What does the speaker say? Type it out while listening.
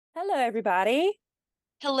Hello, everybody.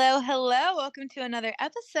 Hello, hello. Welcome to another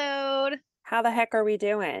episode. How the heck are we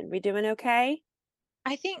doing? We doing okay?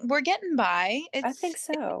 I think we're getting by. I think It's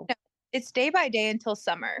so. it's day by day until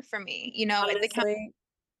summer for me. The count. Honestly,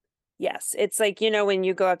 yes. It's like, when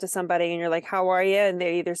you go up to somebody and you're like, "How are you?" And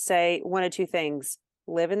they either say one of two things,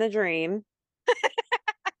 living the dream,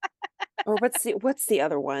 or what's the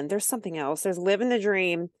other one? There's something else. There's living the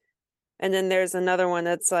dream, and then there's another one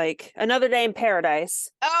that's like another day in paradise.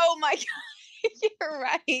 Oh my God, you're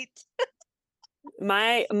right.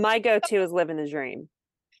 My go-to is living the dream.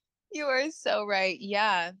 You are so right.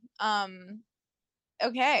 Yeah.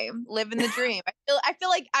 Okay, living the dream. I feel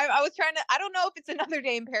like I was trying to. I don't know if it's another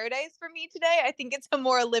day in paradise for me today. I think it's a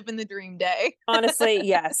more living the dream day. Honestly,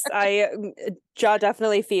 yes.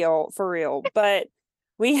 Definitely feel for real, but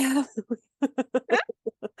we have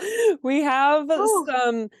we have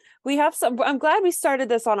Oh, some I'm glad we started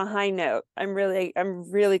this on a high note. I'm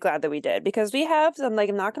really glad that we did because we have some, like,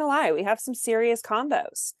 I'm not gonna lie, we have some serious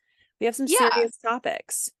combos. We have some yeah. serious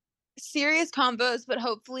topics. Serious combos, but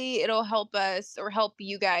hopefully it'll help us or help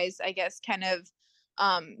you guys, I guess, kind of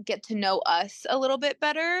get to know us a little bit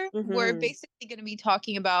better. We're Hmm. basically going to be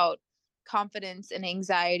talking about confidence and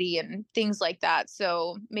anxiety and things like that.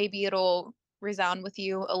 So maybe it'll resound with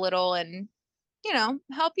you a little and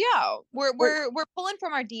help you out. We're We're we're we're pulling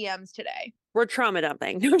from our DMs today. we're trauma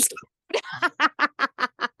dumping. No, I'm just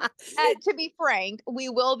To be frank, we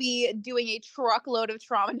will be doing a truckload of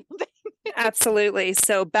trauma. Absolutely.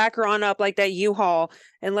 So back her on up like that U-Haul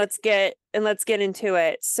and let's get into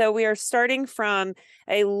it. So we are starting from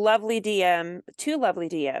a lovely DM, two lovely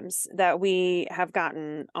DMs that we have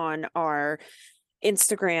gotten on our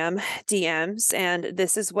Instagram DMs, and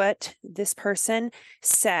this is what this person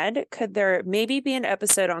said. Could there maybe be an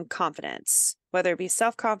episode on confidence, whether it be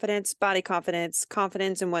self-confidence, body confidence,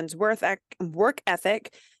 confidence in one's work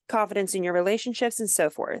ethic, confidence in your relationships, and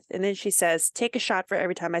so forth? And then she says, take a shot for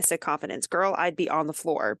every time I say confidence. Girl, I'd be on the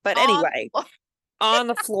floor. But on anyway, on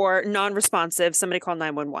the floor, non-responsive, somebody call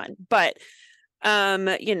 911. But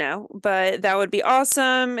that would be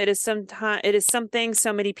awesome. It is something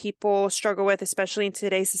so many people struggle with, especially in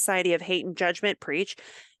today's society of hate and judgment. Preach.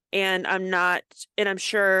 And I'm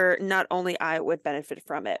sure not only I would benefit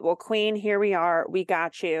from it. Well, Queen, here we are. We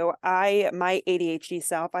got you. My ADHD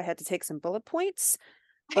self, I had to take some bullet points,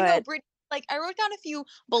 I know, but Brittany. Like, I wrote down a few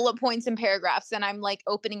bullet points and paragraphs, and I'm like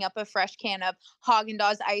opening up a fresh can of Haagen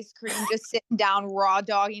Dazs ice cream, just sitting down, raw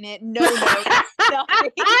dogging it, no notes,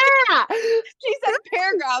 nothing. She said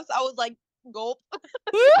paragraphs. I was like, gulp.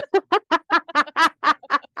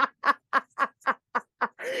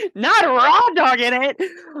 not raw dogging it.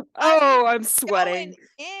 I'm Oh, I'm going sweating.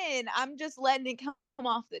 in. I'm just letting it come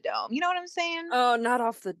off the dome. You know what I'm saying? Oh, not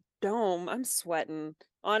off the dome. I'm sweating.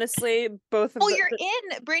 Honestly, both of Well, the, you're the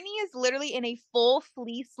in. Brittany is literally in a full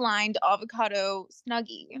fleece lined avocado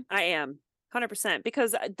snuggie. I am 100%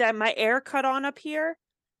 because that my air cut on up here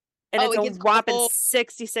and Oh, it's it a gets whopping cold.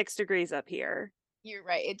 66 degrees up here. You're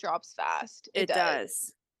right. It drops fast. It It does.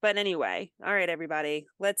 does. But anyway, all right, everybody,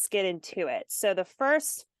 let's get into it. So the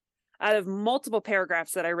first out of multiple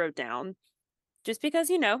paragraphs that I wrote down, just because,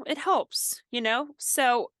 it helps,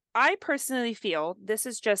 So I personally feel this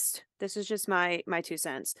is just my 2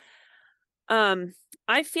 cents. Um,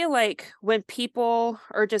 I feel like when people,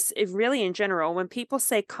 or just if really in general, when people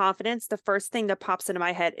say confidence, the first thing that pops into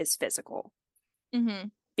my head is physical, Hmm.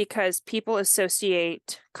 because people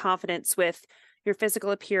associate confidence with your physical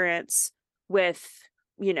appearance, with,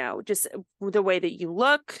 just the way that you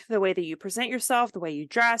look, the way that you present yourself, the way you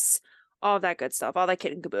dress, all that good stuff, all that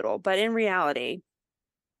kit and caboodle. But in reality,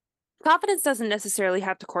 confidence doesn't necessarily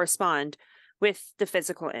have to correspond with the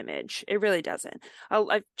physical image. It really doesn't.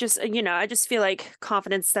 I just feel like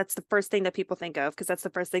confidence, that's the first thing that people think of because that's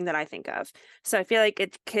the first thing that I think of. So I feel like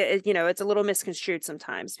it's a little misconstrued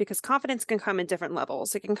sometimes because confidence can come in different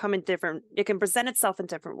levels. It can present itself in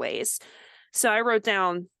different ways. So I wrote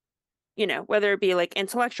down, whether it be like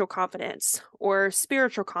intellectual confidence or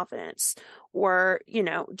spiritual confidence or,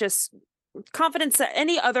 just confidence, that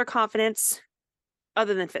any other confidence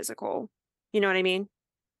other than physical. You know what I mean?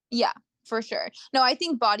 Yeah, for sure. No, I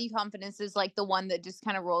think body confidence is like the one that just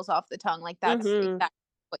kind of rolls off the tongue. Like that's Mhm. exactly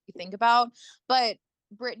what you think about. But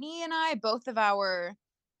Brittany and I, both of our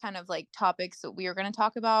kind of like topics that we were going to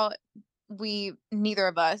talk about, we neither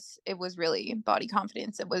of us, it was really body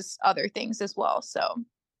confidence. It was other things as well. So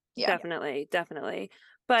yeah. Definitely, definitely.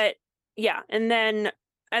 But yeah, and then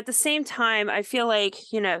at the same time, I feel like,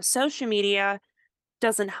 social media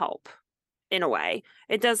doesn't help in a way.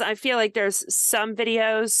 It does. I feel like there's some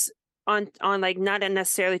videos on like not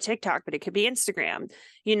necessarily TikTok, but it could be Instagram,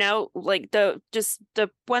 you know, like the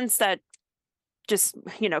ones that just,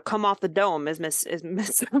 you know, come off the dome, as Miss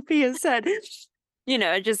Sophia said, you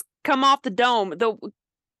know, just come off the dome.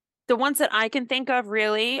 The ones that I can think of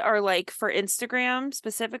really are like for Instagram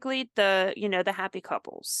specifically, the, you know, the happy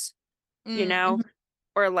couples, you know, Mhm.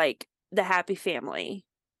 or like the happy family.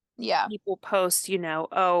 Yeah. People post, you know,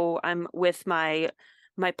 oh, I'm with my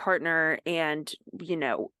partner, and you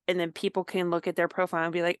know, and then people can look at their profile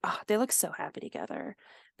and be like, oh, they look so happy together.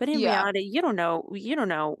 But in Yeah. reality, you don't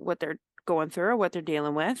know what they're going through or what they're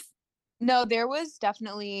dealing with. No, there was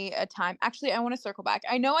definitely a time, actually, I wanna circle back.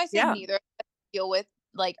 I know I said Yeah. neither of us deal with,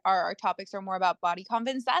 like, our topics are more about body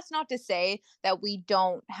confidence. That's not to say that we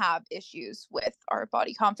don't have issues with our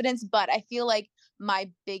body confidence, but I feel like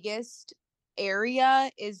my biggest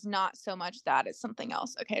area is not so much that, it's something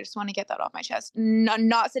else. Okay, I just wanna get that off my chest. I'm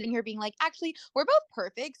not sitting here being like, "Actually, we're both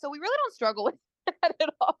perfect, so we really don't struggle with that at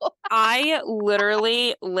all." I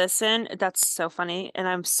literally listen. That's so funny. And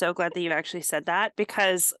I'm so glad that you actually said that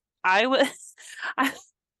because I was, I,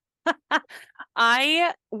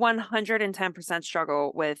 I 110%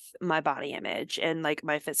 struggle with my body image and like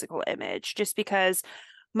my physical image just because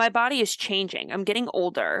my body is changing. I'm getting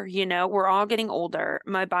older, you know, we're all getting older.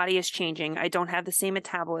 My body is changing. I don't have the same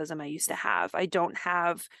metabolism I used to have. I don't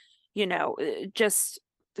have, you know, just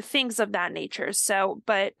things of that nature. So,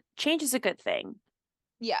 but change is a good thing.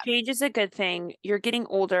 Yeah, Change is a good thing. You're getting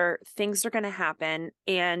older, things are going to happen,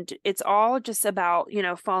 and it's all just about, you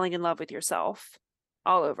know, falling in love with yourself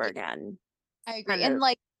all over yeah, again. I agree. Kind And of.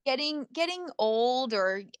 like getting old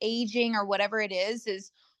or aging or whatever it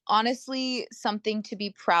is honestly something to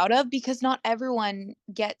be proud of because not everyone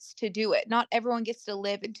gets to do it. Not everyone gets to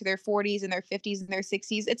live into their 40s and their 50s and their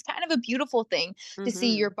 60s. It's kind of a beautiful thing to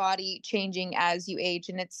see your Mhm. body changing as you age,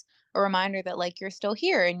 and it's a reminder that like you're still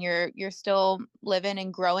here and you're still living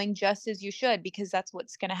and growing just as you should, because that's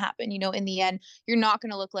what's going to happen. You know, in the end, you're not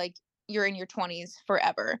going to look like you're in your 20s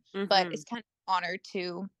forever, but it's Mhm. kind of an honor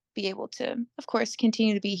to be able to, of course,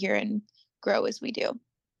 continue to be here and grow as we do.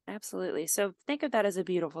 Absolutely. So think of that as a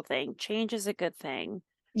beautiful thing. Change is a good thing.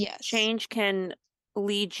 Yes. Change can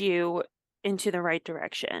lead you into the right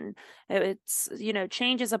direction. It's, you know,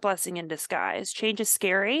 change is a blessing in disguise. Change is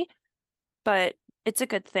scary, but it's a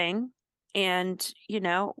good thing. And, you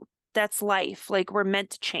know, that's life. Like we're meant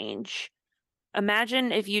to change.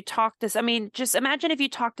 Imagine if you talk this, I mean, just imagine if you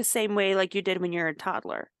talk the same way like you did when you're a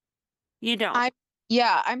toddler. You don't. I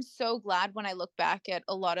Yeah, I'm so glad when I look back at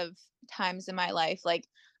a lot of times in my life, like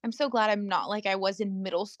I'm so glad I'm not like I was in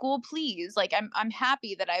middle school, please. Like I'm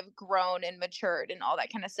happy that I've grown and matured and all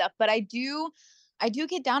that kind of stuff. But I do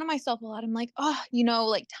get down on myself a lot. I'm like, oh,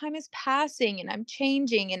 like time is passing and I'm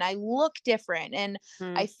changing and I look different and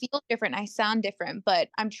Mm, I feel different, I sound different, but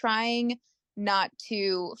I'm trying not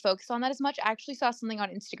to focus on that as much. I actually saw something on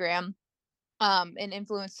Instagram, an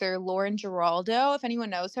influencer, Lauren Giraldo, if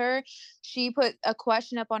anyone knows her. She put a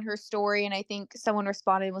question up on her story, and I think someone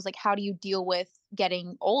responded and was like, how do you deal with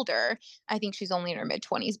getting older? I think she's only in her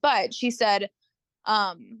mid-20s, but she said,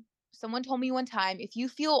 someone told me one time, if you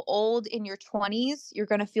feel old in your 20s, you're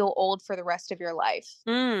going to feel old for the rest of your life.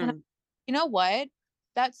 And mm, you know what?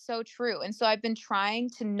 That's so true. And so I've been trying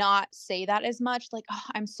to not say that as much, like, oh,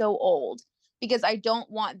 I'm so old, because I don't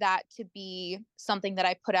want that to be something that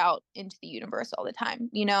I put out into the universe all the time,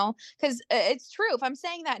 you know? Because it's true. If I'm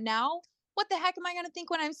saying that now, what the heck am I going to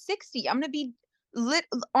think when I'm 60? I'm going to be lit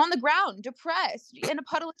on the ground, depressed, in a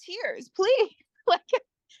puddle of tears. Please, like,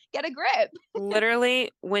 get a grip.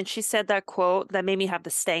 literally, when she said that quote, that made me have the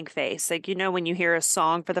stank face. Like, you know, when you hear a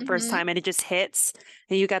song for the first Hmm. time and it just hits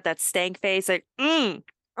and you got that stank face, like,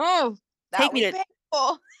 Oh, take that me was to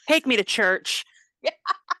painful. take me to church,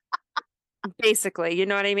 basically. You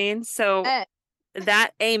know what I mean? So Yeah.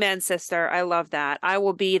 that amen, sister. I love that. I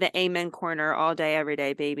will be the amen corner all day, every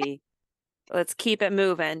day, baby. Let's keep it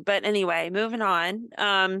moving. But anyway, moving on.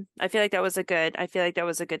 I feel like that was a good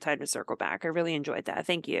time to circle back. I really enjoyed that.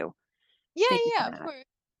 Thank you. Yeah, Thank you for yeah, of that. course.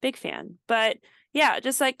 Big fan. But yeah,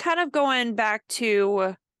 just like kind of going back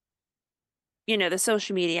to, you know, the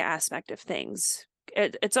social media aspect of things.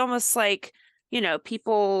 It's almost like, you know,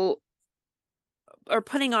 people are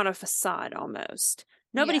putting on a facade almost.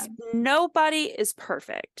 Yeah. Nobody is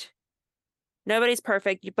perfect. Nobody's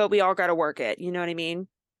perfect, but we all got to work it. You know what I mean?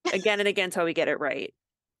 Again and again till we get it right.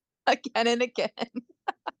 Again and again.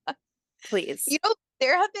 Please. You know,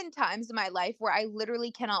 there have been times in my life where I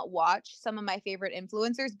literally cannot watch some of my favorite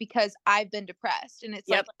influencers because I've been depressed, and it's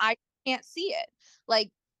like Yep. I can't see it. Like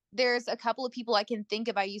there's a couple of people I can think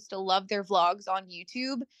of, I used to love their vlogs on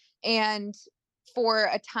YouTube, and for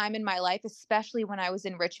a time in my life, especially when I was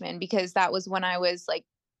in Richmond, because that was when I was like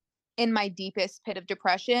in my deepest pit of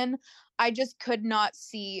depression. I just could not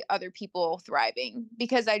see other people thriving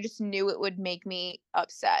because I just knew it would make me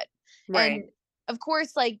upset. Right. And of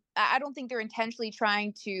course, like, I don't think they're intentionally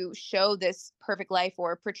trying to show this perfect life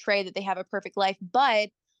or portray that they have a perfect life. But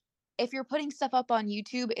if you're putting stuff up on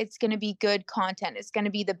YouTube, it's going to be good content. It's going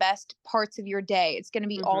to be the best parts of your day. It's going to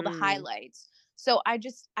be all the Hmm. highlights. So I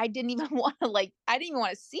didn't even want to like, I didn't even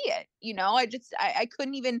want to see it. I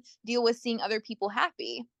couldn't even deal with seeing other people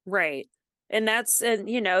happy. Right. And that's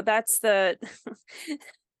the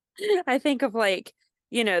I think of like,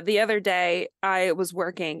 the other day I was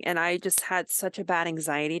working and I just had such a bad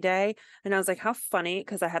anxiety day. And I was like, how funny,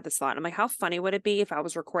 because I had this thought. I'm like, how funny would it be if I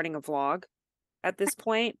was recording a vlog at this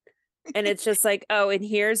point? And it's just like, oh, and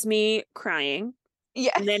here's me crying.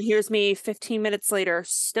 Yeah. And then here's me 15 minutes later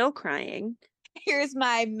still crying. Here's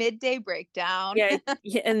my midday breakdown. Yeah,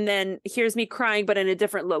 yeah, and then here's me crying, but in a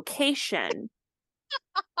different location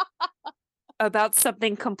about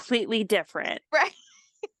something completely different. Right.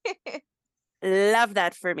 Love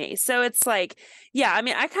that for me. So it's like, yeah, I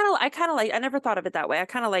mean, I kind of like, I never thought of it that way. I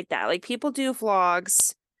kind of like that. Like people do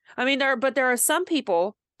vlogs. I mean, there are some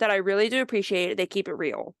people that I really do appreciate. They keep it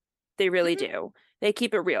real. They really Mhm. do. They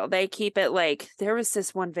keep it real. They keep it like, there was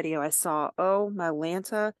this one video I saw. Oh, my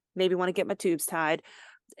Lanta, maybe want to get my tubes tied.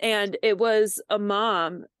 And it was a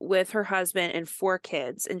mom with her husband and 4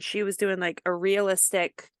 kids. And she was doing like a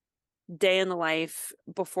realistic day in the life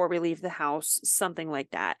before we leave the house, something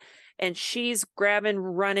like that. And she's grabbing,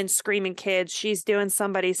 running, screaming kids. She's doing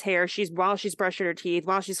somebody's hair. While she's brushing her teeth,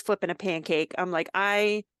 while she's flipping a pancake. I'm like,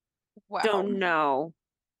 I Wow. don't know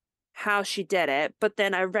how she did it. But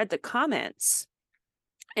then I read the comments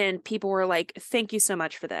and people were like, thank you so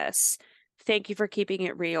much for this. Thank you for keeping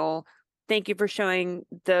it real. Thank you for showing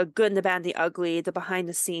the good and the bad and the ugly, the behind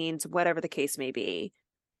the scenes, whatever the case may be.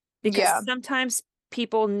 Because Yeah. sometimes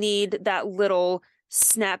people need that little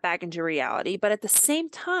snap back into reality. But at the same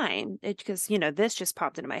time, because, this just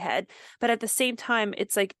popped into my head. But at the same time,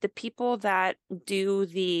 it's like the people that do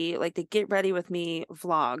the get ready with me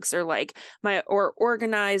vlogs or or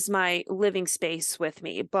organize my living space with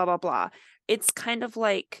me, blah, blah, blah. It's kind of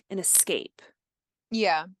like an escape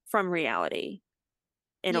Yeah. from reality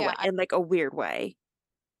in a way, Yeah. in like a weird way.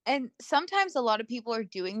 And sometimes a lot of people are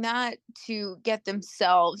doing that to get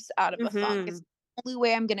themselves out of a funk. It's Hmm. the only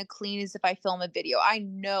way I'm going to clean is if I film a video. I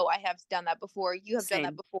know I have done that before. You have done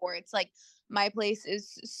that Same. before. It's like my place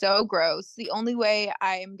is so gross. The only way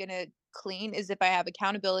I am going to clean is if I have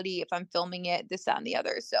accountability, if I'm filming it, this, that, and the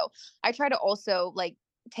other. So I try to also like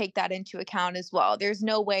take that into account as well. There's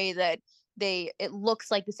no way that it looks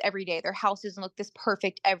like this every day. Their house doesn't look this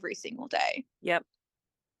perfect every single day. Yep.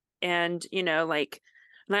 And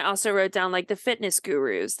and I also wrote down like the fitness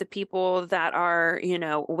gurus, the people that are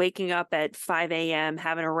waking up at 5 a.m.,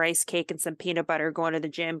 having a rice cake and some peanut butter, going to the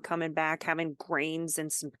gym, coming back having grains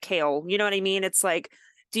and some kale. You know what I mean? It's like,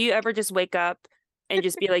 do you ever just wake up and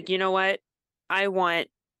just be like, you know what, I want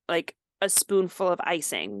like a spoonful of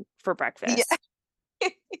icing for Yeah, breakfast?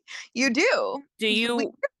 you do. do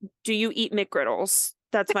you do you eat McGriddles?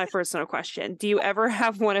 That's my personal question. Do you ever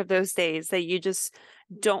have one of those days that you just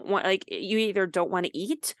don't want, like, you either don't want to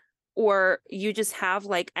eat or you just have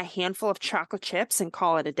like a handful of chocolate chips and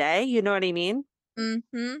call it a day? You know what I mean?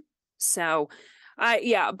 Mhm. So,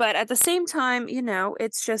 yeah, but at the same time,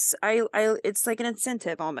 it's just I it's like an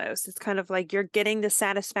incentive almost. It's kind of like you're getting the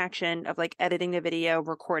satisfaction of like editing the video,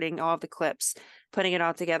 recording all of the clips, putting it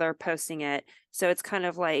all together, posting it. So it's kind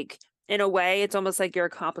of like in a way, it's almost like you're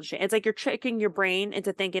accomplishing. It's like you're tricking your brain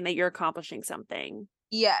into thinking that you're accomplishing something,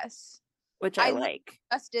 Yes. which I I literally like.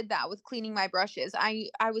 just did that with cleaning my brushes. I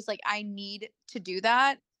was like, "I need to do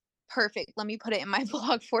that." Perfect. Let me put it in my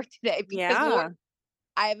vlog for today because Lord, Yeah.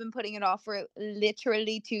 I have been putting it off for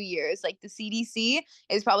literally 2 years. Like the CDC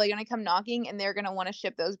is probably gonna come knocking and they're gonna wanna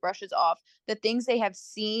ship those brushes off. The things they have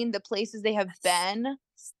seen, the places they have Yes. been,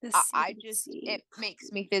 The I just CDC. it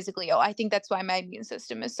makes me physically ill. I think that's why my immune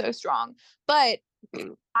system is so strong. But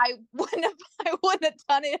I wouldn't have I wouldn't have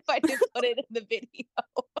done it if I didn't put it in the video.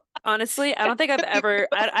 Honestly, I don't think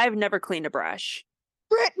I've never cleaned a brush.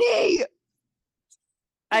 Brittany!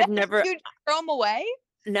 I've never You throw them away?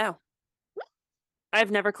 no.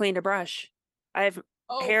 I've never cleaned a brush. I've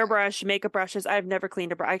Oh my hairbrush, makeup brushes. I've never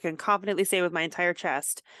cleaned a brush. I can confidently say with my entire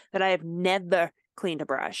chest that I have never cleaned a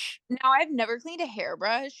brush. Now I've never cleaned a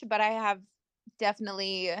hairbrush, but I have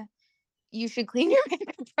definitely you should clean your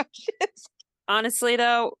makeup brushes. Honestly,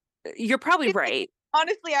 though, you're probably right.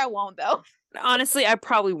 Honestly, I won't though. Honestly, I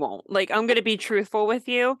probably won't. Like, I'm going to be truthful with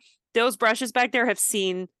you. Those brushes back there have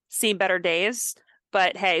seen seen better days.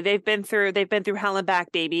 But hey, they've been through hell and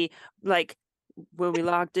back, baby. Like when we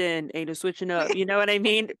locked in, ain't no switching up. You know what I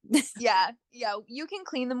mean? Yeah, yeah, you can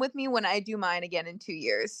clean them with me when I do mine again in 2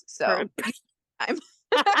 years, Per- so I'm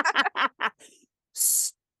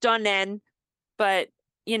Stunning. But,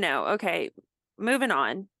 okay, moving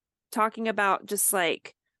on. Talking about just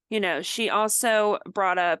like, she also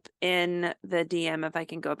brought up in the DM, if I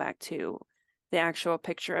can go back to the actual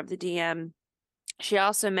picture of the DM, she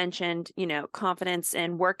also mentioned, confidence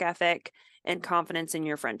in work ethic and confidence in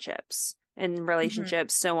your friendships and Mhm,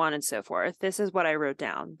 relationships, so on and so forth. This is what I wrote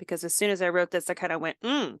down because as soon as I wrote this, I kind of went,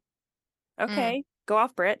 mm, okay, go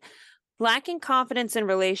off, Brit. Lacking confidence in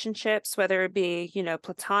relationships, whether it be,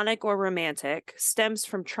 platonic or romantic, stems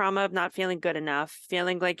from trauma of not feeling good enough,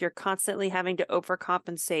 feeling like you're constantly having to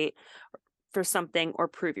overcompensate for something or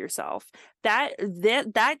prove yourself. That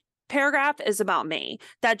paragraph is about me.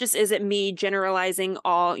 That just isn't me generalizing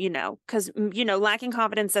all, because lacking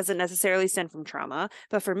confidence doesn't necessarily stem from trauma,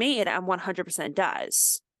 but for me it 100%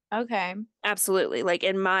 does. okay, Absolutely. Like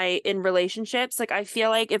in relationships, like I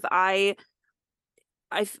feel like if I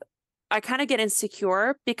I kind of get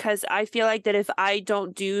insecure because I feel like that if I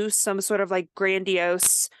don't do some sort of like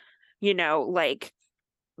grandiose, like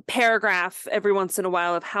paragraph every once in a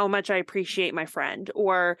while of how much I appreciate my friend,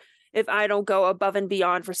 or if I don't go above and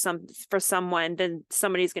beyond for someone, then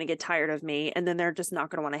somebody's going to get tired of me and then they're just not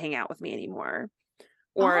going to want to hang out with me anymore,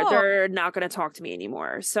 or oh, they're not going to talk to me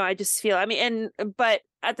anymore. So I just feel, I mean, but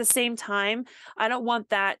at the same time, I don't want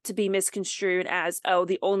that to be misconstrued as, oh,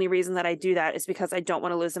 the only reason that I do that is because I don't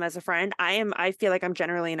want to lose them as a friend. I feel like I'm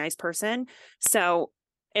generally a nice person. So,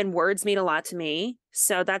 and words mean a lot to me.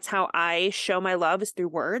 So that's how I show my love is through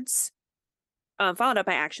words. Followed up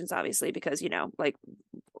by actions, obviously, because,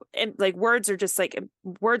 like words are just like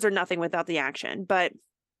words are nothing without the action. But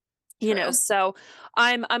true. so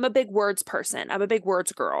I'm a big words person. I'm a big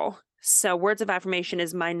words girl. So words of affirmation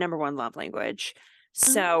is my number one love language.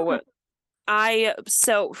 Mm,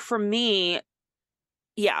 So for me,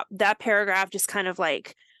 yeah, that paragraph just kind of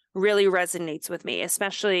like really resonates with me,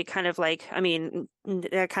 especially kind of like, I mean,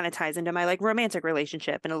 that kind of ties into my like romantic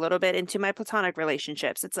relationship and a little bit into my platonic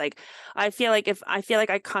relationships. It's like I feel like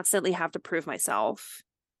I constantly have to prove myself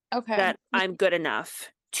okay. that I'm good enough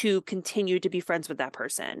to continue to be friends with that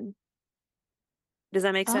person. Does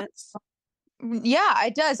that make Oh, sense? yeah,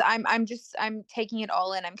 it does. I'm taking it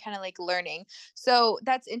all in. I'm kind of like learning. So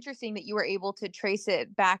that's interesting that you were able to trace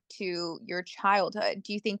it back to your childhood.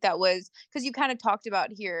 Do you think that was because you kind of talked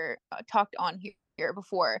on here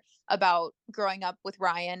before about growing up with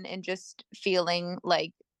Ryan and just feeling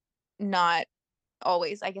like not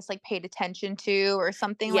always, I guess, like paid attention to or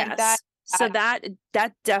something like that? Yes. So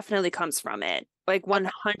that definitely comes from it. Like Okay.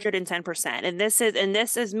 110%. And this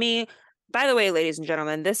is me. By the way, ladies and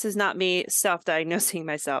gentlemen, this is not me self-diagnosing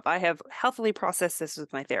myself. I have healthily processed this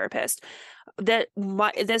with my therapist. This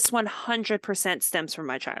 100% stems from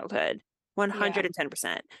my childhood. Yeah.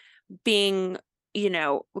 110%. Being,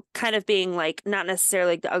 kind of being like not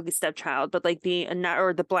necessarily like the ugly stepchild, but like being not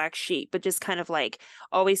or the black sheep, but just kind of like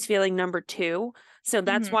always feeling number two. So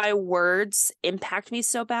that's Hmm. why words impact me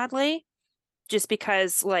so badly, just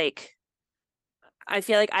because like I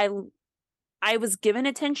feel like I was given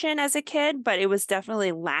attention as a kid, but it was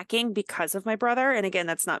definitely lacking because of my brother. And again,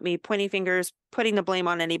 that's not me pointing fingers, putting the blame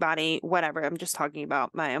on anybody, whatever. I'm just talking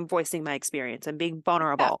about I'm voicing my experience. I'm being Yeah.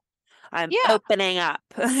 vulnerable. I'm Yeah. opening up.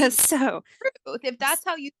 So, Truth. If that's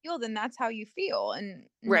how you feel, then that's how you feel. And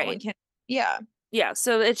no right. one can, yeah. Yeah.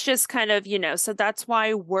 So it's just kind of, so that's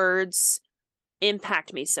why words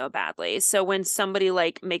impact me so badly. So when somebody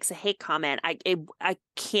like makes a hate comment, I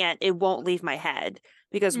can't, it won't leave my head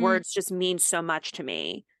because Mm, words just mean so much to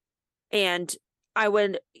me. And I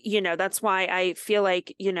would, that's why I feel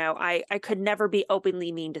like, I could never be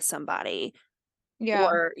openly mean to somebody yeah.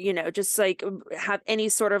 or, just like have any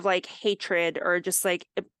sort of like hatred or just like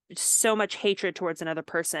so much hatred towards another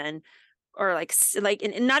person or like like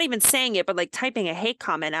and not even saying it but like typing a hate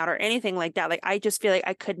comment out or anything like that. Like I just feel like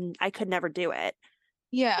I could never do it.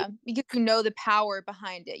 Yeah, because you know the power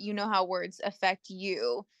behind it. You know how words affect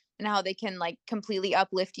you and how they can like completely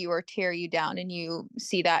uplift you or tear you down, and you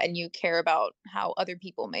see that and you care about how other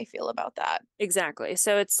people may feel about that. Exactly.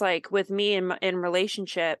 So it's like with me in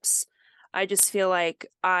relationships, I just feel like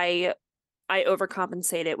I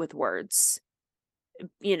overcompensate it with words.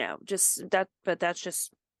 Just that, but that's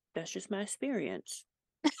just my experience.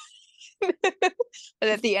 But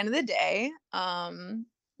at the end of the day,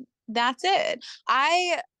 that's it.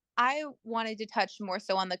 I I wanted to touch more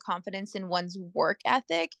so on the confidence in one's work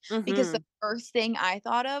ethic, because the Mhm. first thing I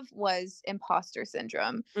thought of was imposter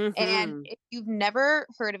syndrome. And Mhm. if you've never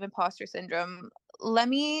heard of imposter syndrome, let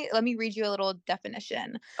me read you a little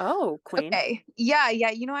definition. Oh, queen. Okay. Yeah,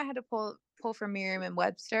 yeah. I had to pull from Merriam and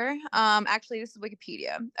Webster. Actually, this is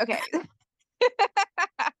Wikipedia. Okay.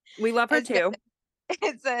 We love her It says, too.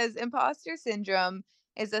 it says imposter syndrome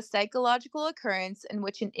is a psychological occurrence in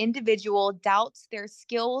which an individual doubts their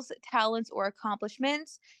skills, talents, or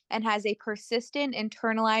accomplishments and has a persistent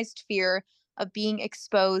internalized fear of being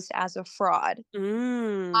exposed as a fraud.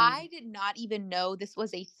 Mm. I did not even know this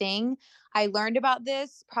was a thing. I learned about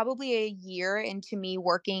this probably a year into me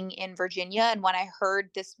working in Virginia. And when I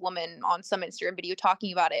heard this woman on some Instagram video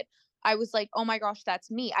talking about it, I was like, oh my gosh, that's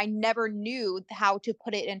me. I never knew how to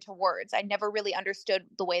put it into words. I never really understood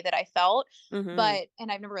the way that I felt. Mhm.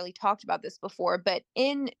 And I've never really talked about this before, but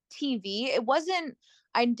in TV,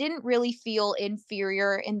 I didn't really feel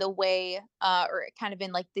inferior in the way, or kind of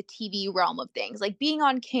in like the TV realm of things, like being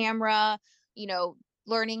on camera, you know,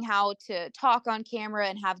 learning how to talk on camera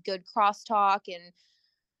and have good crosstalk and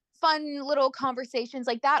fun little conversations,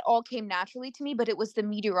 like that all came naturally to me. But it was the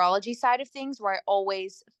meteorology side of things where I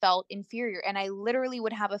always felt inferior, and I literally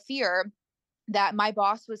would have a fear that my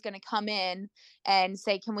boss was going to come in and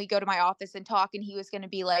say, can we go to my office and talk? And he was going to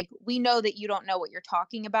be like, we know that you don't know what you're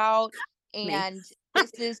talking about, Me. and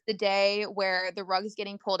this is the day where the rug is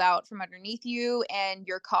getting pulled out from underneath you and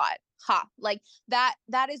you're caught. Ha, like that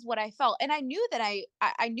is what I felt. And I knew that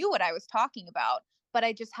I knew what I was talking about, but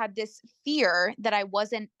I just had this fear that I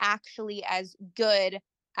wasn't actually as good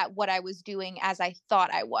at what I was doing as I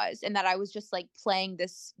thought I was, and that I was just like playing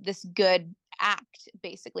this good act,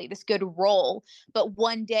 basically this good role. But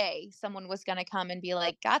one day someone was going to come and be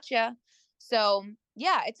like, gotcha. So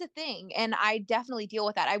yeah, it's a thing, and I definitely deal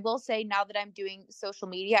with that. I will say, now that I'm doing social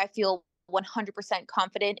media, I feel 100%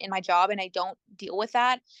 confident in my job, and I don't deal with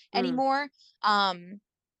that Mm. anymore. Um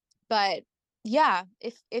but yeah,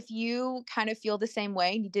 if you kind of feel the same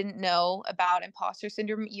way and you didn't know about imposter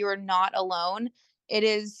syndrome, you're not alone. It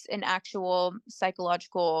is an actual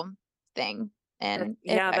psychological thing, and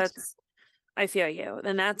it Yeah, affects. that's I feel you.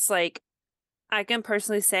 And that's like I can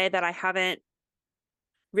personally say that I haven't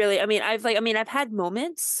really I've had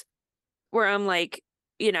moments where I'm like,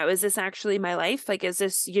 is this actually my life? Like, is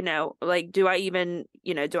this, like, do I even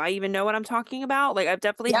know what I'm talking about? Like, I've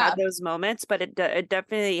definitely had Yeah, those moments, but it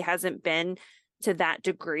definitely hasn't been to that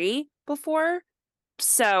degree before.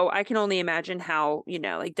 So I can only imagine how,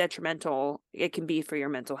 like detrimental it can be for your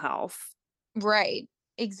mental health. right.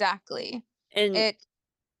 Exactly. And It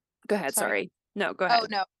go ahead, Sorry. sorry. No, go Oh ahead.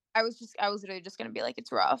 no. I was literally just gonna be like,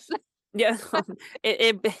 it's rough. Yeah,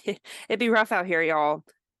 it'd be rough out here, y'all.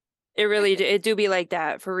 It do be like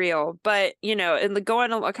that for real. But, and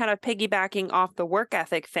going kind of piggybacking off the work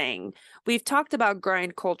ethic thing, we've talked about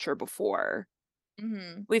grind culture before.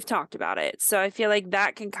 Hmm. We've talked about it. So I feel like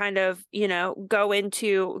that can kind of, go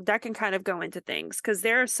into things because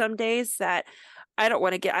there are some days that I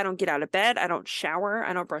don't get out of bed. I don't shower.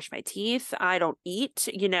 I don't brush my teeth. I don't eat,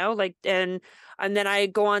 like, and then I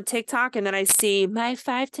go on TikTok and then I see my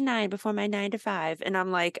 5 to 9 before my 9 to 5. And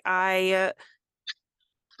I'm like,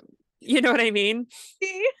 you know what I mean?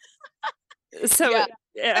 So Yeah.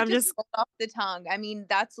 That I'm just just rolled off the tongue. I mean,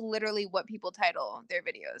 that's literally what people title their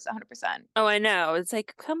videos, 100%. oh, I know. It's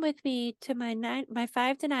like, come with me to my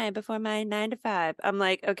 5 to 9 before my 9 to 5. I'm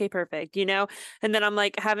like, okay, perfect, And then I'm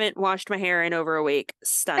like, haven't washed my hair in over a week.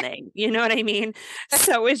 Stunning. You know what I mean?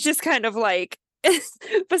 So it's just kind of like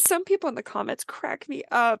but some people in the comments crack me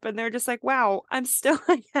up and they're just like, wow, I'm still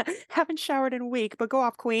haven't showered in a week, but go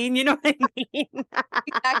off, queen. You know what I mean?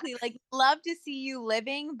 Exactly. Like, love to see you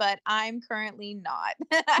living, but I'm currently not.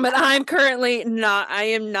 But I'm currently not I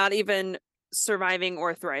am not even surviving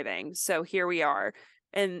or thriving. So here we are.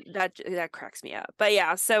 And that cracks me up. But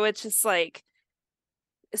yeah, so it's just like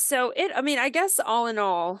I guess all in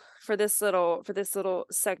all for this little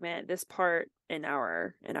segment, this part in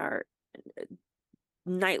our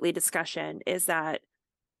nightly discussion is that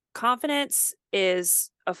confidence is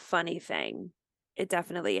a funny thing. It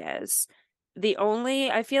definitely is.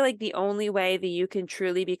 I feel like the only way that you can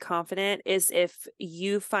truly be confident is if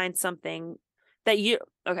you find something that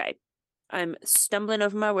okay, I'm stumbling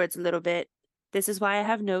over my words a little bit. This is why I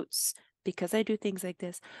have notes because I do things like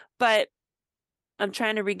this. But I'm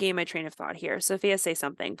trying to regain my train of thought here. Sophia, say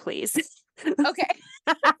something, please. Okay.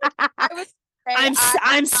 I was say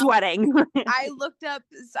I'm sweating. I looked up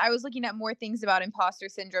I was looking at more things about imposter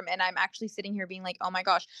syndrome, and I'm actually sitting here being like, "Oh my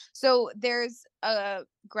gosh." So there's a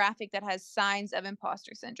graphic that has signs of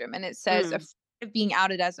imposter syndrome, and it says Mm, of being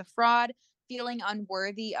outed as a fraud, feeling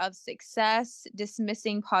unworthy of success,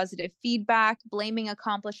 dismissing positive feedback, blaming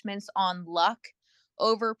accomplishments on luck,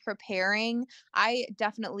 over preparing. I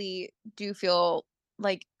definitely do feel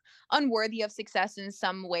like unworthy of success in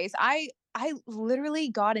some ways. I literally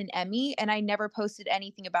got an Emmy and I never posted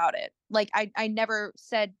anything about it. Like I never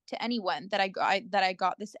said to anyone that I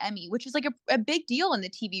got this Emmy, which is like a big deal in the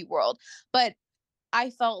TV world. But I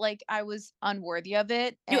felt like I was unworthy of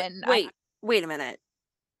it, You and I wait a minute.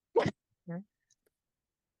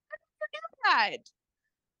 had.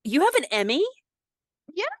 You have an Emmy?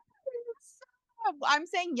 Yes. I'm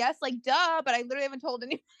saying yes, like duh, but I literally haven't told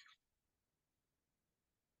anyone.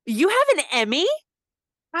 You have an Emmy?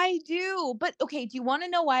 I do. But okay, do you want to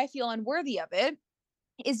know why I feel unworthy of it?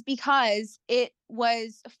 Is because it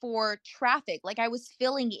was for traffic. Like I was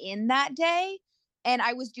filling in that day and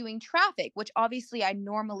I was doing traffic, which obviously I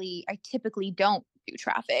typically don't do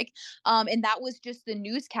traffic. And that was just the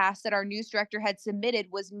newscast that our news director had submitted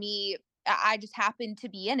was me. I just happened to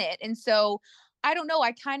be in it. And so I don't know,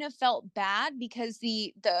 I kind of felt bad because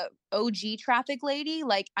the OG traffic lady,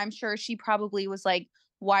 like I'm sure she probably was like,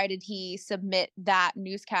 why did he submit that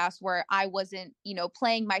newscast where I wasn't,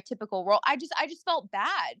 playing my typical role? I just felt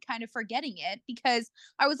bad kind of forgetting it because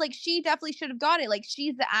I was like, she definitely should have got it. Like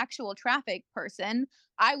she's the actual traffic person.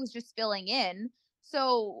 I was just filling in.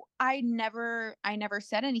 So I never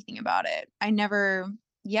said anything about it. I never,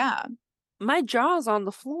 yeah. My jaw's on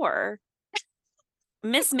the floor.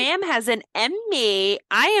 Miss Ma'am has an Emmy.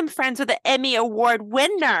 I am friends with an Emmy Award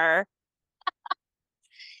winner.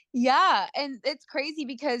 Yeah, and it's crazy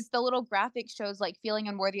because the little graphic shows like feeling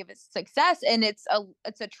unworthy of its success, and it's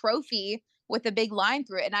a trophy with a big line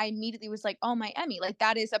through it, and I immediately was like, "Oh, my Emmy!" Like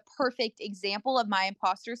that is a perfect example of my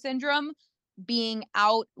imposter syndrome being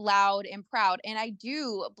out loud and proud. And I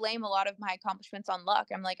do blame a lot of my accomplishments on luck.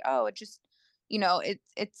 I'm like, "Oh, it just,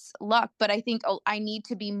 it's luck." But I think I need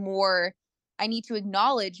to be more. I need to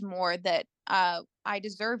acknowledge more that I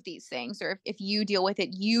deserve these things, or if you deal with it,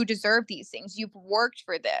 you deserve these things. You've worked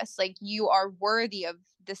for this. Like you are worthy of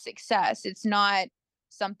the success. It's not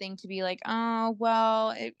something to be like, oh,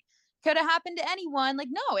 well, it could have happened to anyone. Like,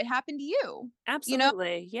 no, it happened to you, you know?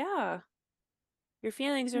 Absolutely. Yeah. Your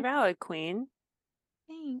feelings are Mm, valid, Queen.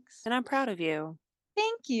 thanks. And I'm proud of you.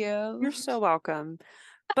 Thank You're you. so welcome.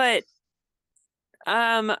 But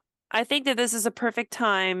um I think that this is a perfect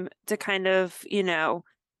time to kind of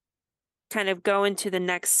go into the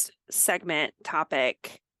next segment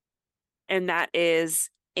topic, and that is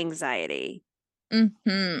anxiety.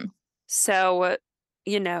 Mhm. So,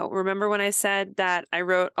 remember when I said that I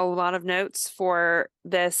wrote a lot of notes for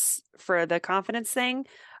the confidence thing?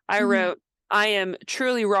 I Mhm. wrote, I am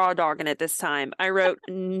truly raw dogging it this time. I wrote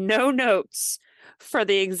no notes for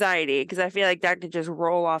the anxiety because I feel like that could just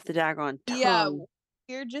roll off the daggone Yeah, tongue.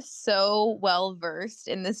 you're just so well versed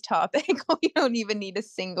in this topic. We don't even need a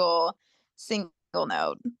single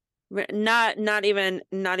note. Not even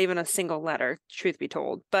a single letter, truth be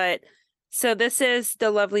told. But so this is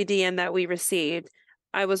the lovely DM that we received.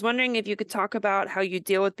 I was wondering if you could talk about how you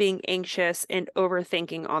deal with being anxious and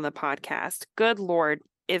overthinking on the podcast. Good Lord,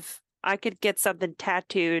 if I could get something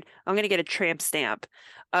tattooed, I'm gonna get a tramp stamp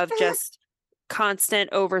of just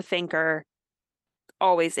constant overthinker,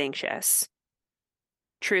 always anxious.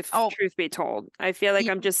 Oh, Truth be told, I feel like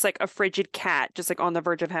yeah. I'm just like a frigid cat, just like on the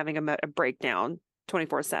verge of having a breakdown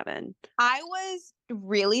 24/7. I was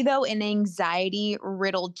really though an anxiety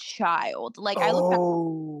riddled child. Like I look back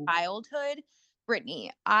Oh. at childhood,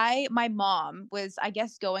 Brittany. My mom was, I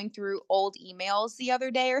guess, going through old emails the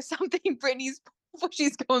other day or something. Brittany's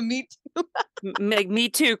she's going, me too. Like me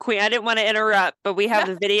too, Queen. I didn't want to interrupt, but we have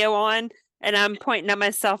the video on and I'm pointing at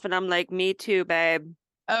myself and I'm like, me too, babe.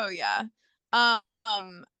 Oh yeah.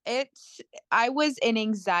 It's I was an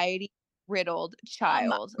anxiety riddled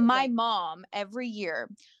child. My mom every year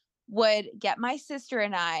would get my sister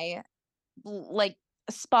and I like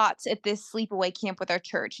spots at this sleepaway camp with our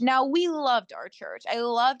church. Now we loved our church. I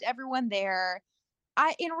loved everyone there.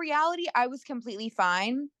 I in reality I was completely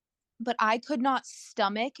fine, but I could not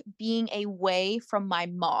stomach being away from my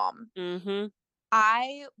mom. Mm-hmm.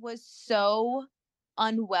 I was so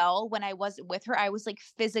unwell when I wasn't with her. I was like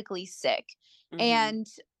physically sick. Mm-hmm. And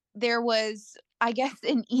there was, I guess,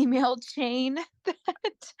 an email chain that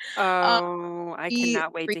um Oh, I we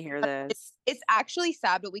cannot wait to hear this. it's actually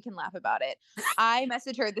sad, but we can laugh about it. I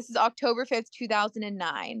messaged her. This is October 5th,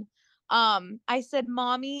 2009. I said,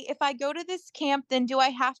 "Mommy, if I go to this camp, then do I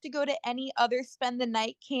have to go to any other spend the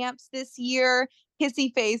night camps this year?"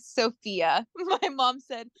 Hissy face, Sophia. My mom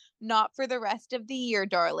said, "Not for the rest of the year,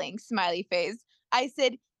 darling." Smiley face. I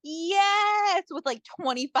said, "Yes," with like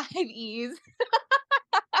 25 E's.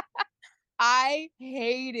 I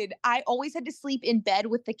always had to sleep in bed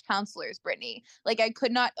with the counselors, Brittany. Like, I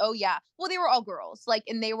could not oh, yeah. Well, they were all girls, like,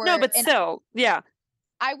 and they No, were but and still, yeah.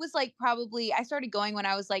 I was, like, probably I started going when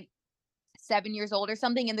I was, like, 7 years old or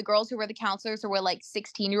something, and the girls who were the counselors who were, like,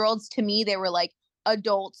 16-year-olds, to me, they were, like,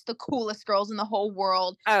 adults, the coolest girls in the whole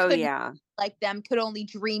world, Oh, could yeah. like them, could only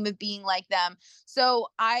dream of being like them. So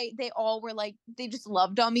they all were like, they just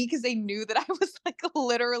loved on me because they knew that I was like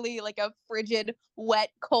literally like a frigid, wet,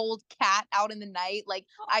 cold cat out in the night. Like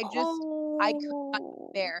I could not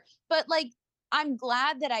Oh. bear. But like, I'm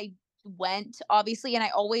glad that I went, obviously, and I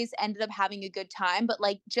always ended up having a good time. But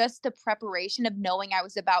like, just the preparation of knowing I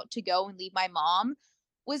was about to go and leave my mom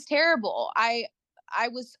was terrible. I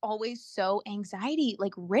was always so anxiety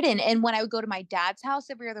like ridden. And when I would go to my dad's house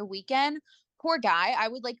every other weekend, poor guy, I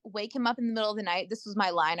would like wake him up in the middle of the night. This was my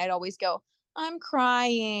line. I'd always go, I'm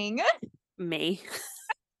crying. Me.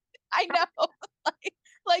 I know. like,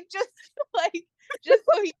 like just like just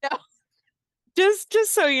so you know, Just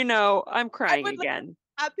so you know, I'm I crying would like again.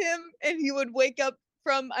 tap him and he would wake up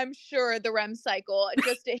from I'm sure the REM cycle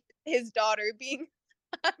just to his daughter being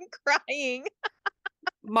I'm crying.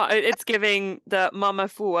 It's giving the mama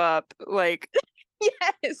foo up, like,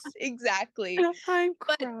 Yes, exactly. I'm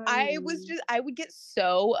But I was crying. just I would get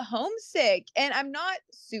so homesick, and I'm not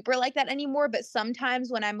super like that anymore, but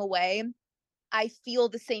sometimes when I'm away, I feel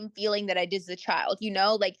the same feeling that I did as a child, you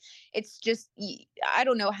know? Like, it's just I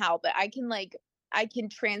don't know how, but I can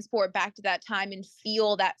transport back to that time and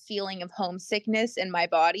feel that feeling of homesickness in my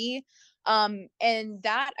body. And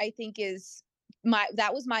that I think is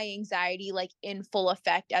that was my anxiety, like, in full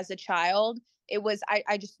effect as a child. It was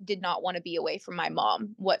I just did not wanna be away from my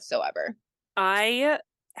mom whatsoever. I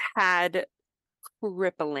had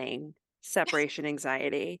crippling separation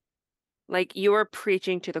anxiety. Like, you were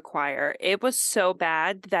preaching to the choir. It was so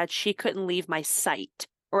bad that she couldn't leave my sight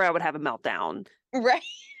or I would have a meltdown. Right.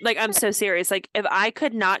 Like, I'm so serious. Like, if I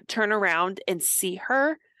could not turn around and see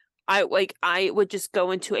her, I would just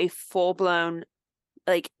go into a full-blown,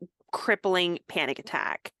 like, crippling panic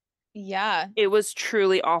attack. Yeah. It was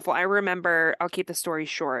truly awful. I remember, I'll keep the story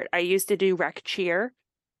short. I used to do rec cheer.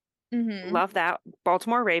 Mhm. Love that.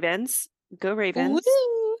 Baltimore Ravens. Go Ravens.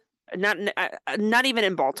 Woo! Not even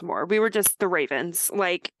in Baltimore. We were just the Ravens.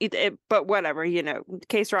 Like but whatever,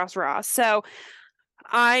 case Ross Ross. So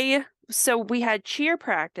we had cheer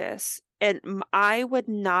practice and I would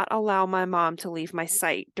not allow my mom to leave my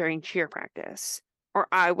sight during cheer practice or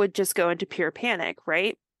I would just go into pure panic,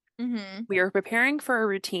 right? Mhm. We were preparing for a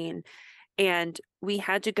routine and we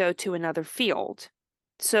had to go to another field.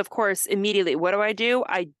 So of course, immediately, what do?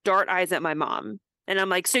 I dart eyes at my mom. And I'm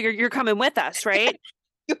like, "So you're coming with us, right?"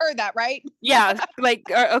 You heard that, right? Yeah, like,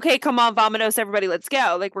 "Okay, come on, Vominos, everybody, let's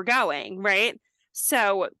go." Like, we're going, right?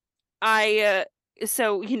 So I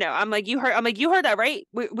I'm like, "You heard that, right?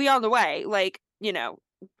 We on the way. Like,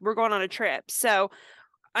 we're going on a trip." So,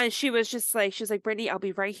 and she's like, "Brittany, I'll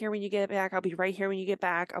be right here when you get back. I'll be right here when you get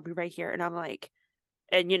back. I'll be right here." And I'm like,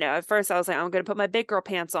 at first I was like, I'm gonna put my big girl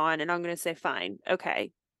pants on and I'm gonna say, fine,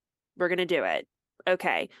 okay, we're gonna do it.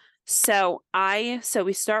 Okay. So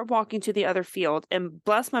we start walking to the other field and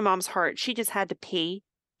bless my mom's heart, she just had to pee.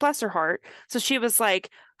 Bless her heart. So she was like,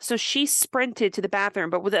 so she sprinted to the bathroom,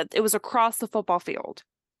 but it was across the football field,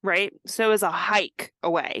 right? So it was a hike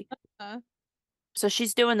away. Uh, So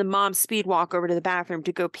she's doing the mom speed walk over to the bathroom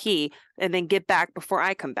to go pee and then get back before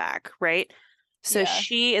I come back, right? So yeah.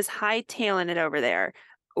 she is hightailing it over there.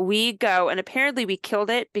 We go, and apparently we killed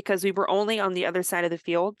it because we were only on the other side of the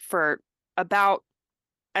field for about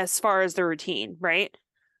as far as the routine, right?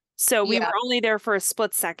 So we were Yeah. only there for a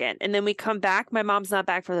split second, and then we come back. My mom's not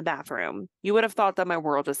back from the bathroom. You would have thought that my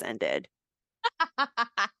world just ended.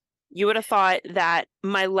 You would have thought that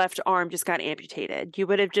my left arm just got amputated. You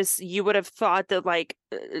would have thought that like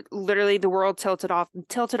literally the world tilted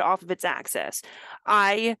off of its axis.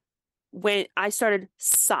 I I started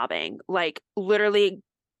sobbing, like literally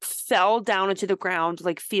fell down into the ground,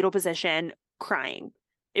 like fetal position, crying.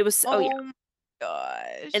 It was oh yeah. Oh my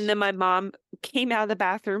And gosh. then my mom came out of the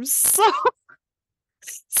bathroom,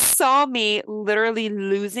 saw me literally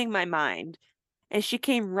losing my mind. And she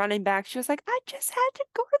came running back. She was like, I just had to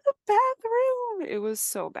go to the bathroom. It was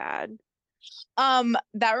so bad.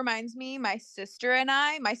 That reminds me, my sister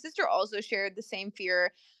also shared the same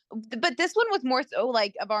fear, but this one was more so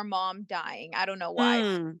like of our mom dying. I don't know why.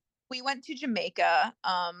 Mm. We went to Jamaica,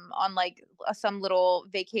 on like some little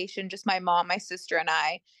vacation, just my mom, my sister, and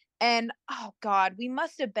I. And oh God, we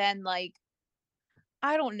must have been like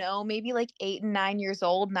I don't know, maybe like 8 and 9 years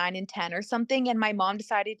old, 9 and 10 or something, and my mom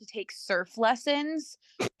decided to take surf lessons,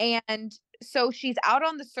 and so she's out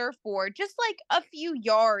on the surfboard, just like a few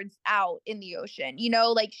yards out in the ocean,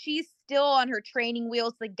 like she's still on her training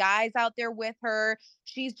wheels. The guy's out there with her.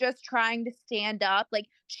 She's just trying to stand up. Like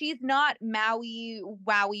she's not Maui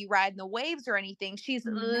Wowie riding the waves or anything. She's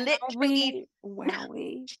literally, Maui,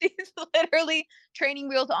 wowie. she's literally training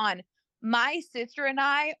wheels on. My sister and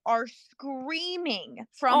I are screaming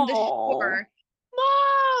from the Oh, shore,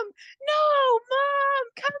 "Mom, no, mom,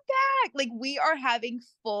 come back." Like we are having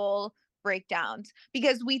full breakdowns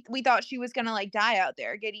because we thought she was gonna like die out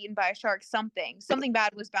there, get eaten by a shark, something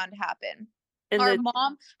bad was bound to happen. and Our the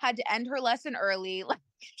mom had to end her lesson early. Like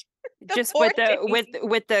the just poor with the thing.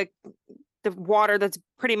 the water that's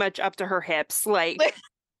pretty much up to her hips, like Like,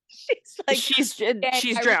 she's like, "Dang,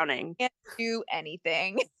 she's I really drowning. can't do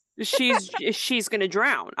anything." She's gonna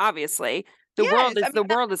drown, obviously. Yes, I mean The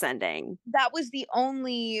world is ending. that was the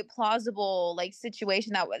only plausible like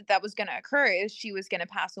situation that was going to occur, is she was going to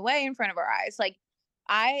pass away in front of our eyes. Like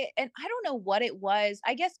I don't know what it was.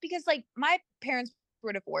 I guess because like my parents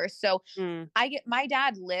were divorced, so Mm, I get my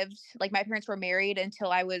dad lived, like my parents were married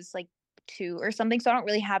until I was like 2 or something, so I don't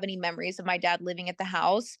really have any memories of my dad living at the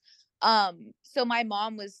house. So my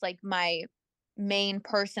mom was like my main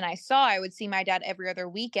person I saw. I would see my dad every other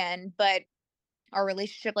weekend, but our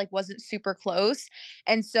relationship like wasn't super close.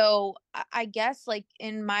 And so I guess like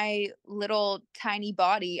in my little tiny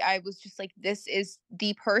body, I was just like, this is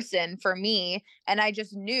the person for me. And I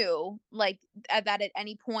just knew like that at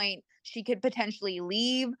any point she could potentially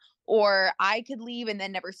leave, or I could leave and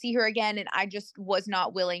then never see her again. And I just was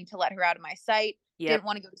not willing to let her out of my sight. yep. Didn't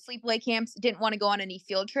want to go to sleepaway camps, didn't want to go on any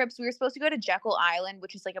field trips. We were supposed to go to Jekyll Island,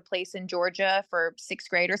 which is like a place in Georgia, for sixth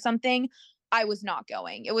grade or something. I was not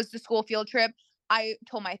going. It was the school field trip. I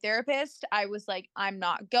told my therapist, I was like, I'm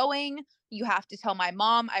not going. You have to tell my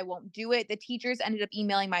mom. I won't do it. The teachers ended up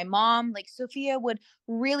emailing my mom, like, Sophia would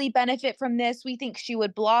really benefit from this. We think she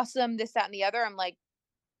would blossom, this, that, and the other. I'm like,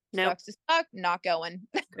 Nope, sucks to suck, not going.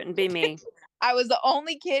 couldn't be me. I was the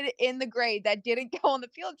only kid in the grade that didn't go on the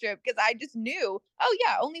field trip because I just knew, oh,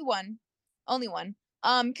 yeah, only one. Only one.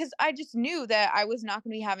 Because I just knew that I was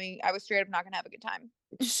straight up not going to have a good time.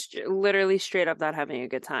 Just literally straight up not having a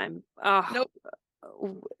good time. Oh, Nope.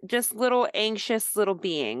 just little anxious little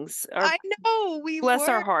beings. Or I know we bless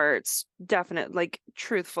our were. hearts, definite, like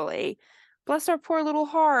truthfully. Bless our poor little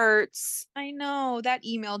hearts. I know, that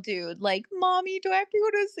email dude, like, "Mommy, do I have to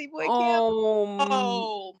go to a sleepaway camp?" Oh,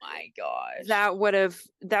 Oh my gosh. that would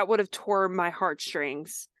have tore my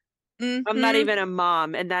heartstrings. I'm not Mhm. even a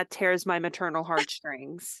mom, and that tears my maternal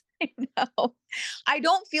heartstrings. No. I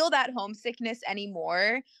don't feel that homesickness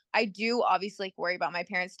anymore. I do obviously, like, worry about my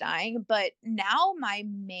parents dying, but now my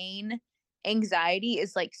main anxiety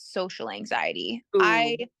is, like, social anxiety.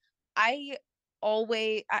 I Ooh, I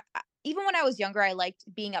always even when I was younger, I liked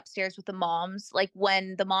being upstairs with the moms. Like,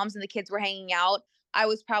 when the moms and the kids were hanging out, I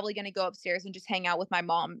was probably gonna go upstairs and just hang out with my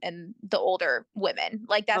mom and the older women.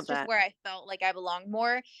 Like, love that's just that. where I felt like I belonged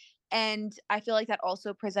more. And I feel like that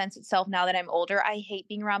also presents itself now that I'm older. I hate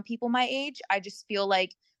being around people my age. I just feel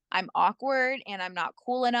like I'm awkward and I'm not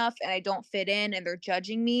cool enough and I don't fit in and they're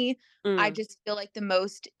judging me. I Mm, just feel like the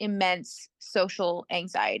most immense social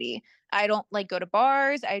anxiety. I don't like go to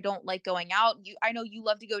bars. I don't like going out. I know you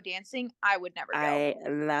love to go dancing. I would never go. I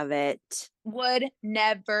love it. Would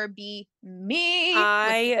never be me.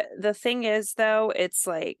 Would The thing is though, it's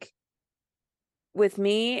like with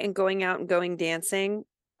me and going out and going dancing,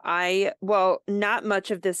 well, not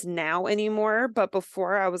much of this now anymore, but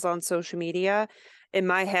before I was on social media, in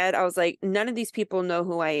my head, I was like, none of these people know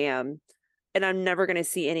who I am, and I'm never going to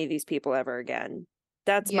see any of these people ever again.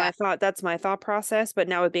 yeah. That's my thought process. But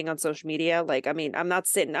now with being on social media, like, I mean, I'm not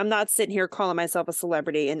sitting here calling myself a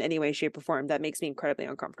celebrity in any way, shape, or form. That makes me incredibly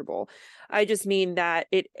uncomfortable. I just mean that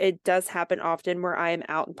it does happen often where I am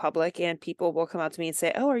out in public and people will come out to me and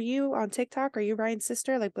say, "Oh, are you on TikTok? Are you Ryan's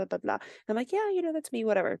sister?" Like blah blah blah. And I'm like, "Yeah, that's me,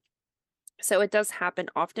 whatever." So it does happen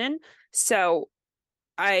often. So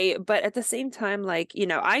but at the same time, like,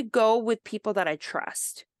 I go with people that I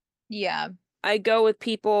trust. Yeah. I go with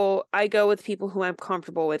people who I'm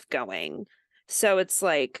comfortable with going. So it's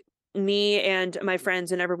like me and my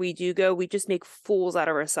friends, whenever we do go, we just make fools out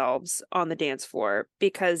of ourselves on the dance floor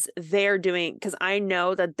because I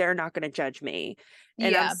know that they're not going to judge me.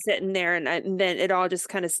 And I'm Yeah. sitting there and then it all just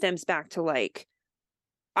kind of stems back to like,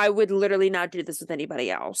 I would literally not do this with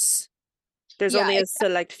anybody else. There's Yeah. only a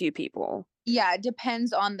select few people. Yeah, it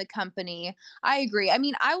depends on the company. I agree. I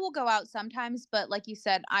mean, I will go out sometimes, but like you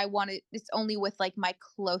said, it's only with like my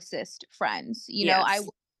closest friends. I Yes.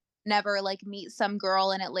 will never like meet some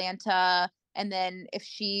girl in Atlanta And then if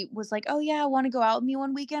she was like, "Oh yeah, want to go out with me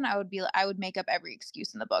one weekend?" I would make up every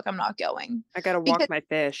excuse in the book. I'm not going. I gotta Because walk my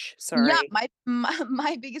fish. yeah, Sorry.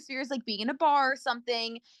 my biggest fear is like being in a bar or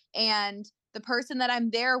something, and the person that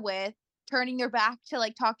I'm there with turning their back to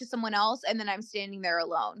like talk to someone else, and then I'm standing there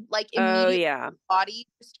alone. Like Oh immediately yeah. body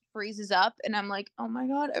just freezes up, and I'm like, "Oh my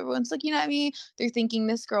god, everyone's looking at me. They're thinking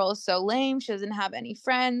this girl is so lame. She doesn't have any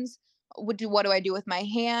friends. What do I do with my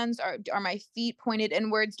hands? Are my feet pointed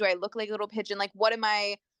inwards? Do I look like a little pigeon? Like what am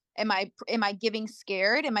I am I giving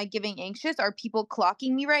scared? Am I giving anxious? Are people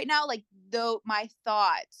clocking me right now? Like though my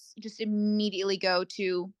thoughts just immediately go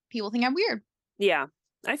to people think I'm weird. Yeah.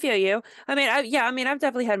 I feel you. I mean, I've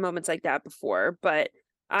definitely had moments like that before, but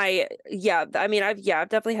I've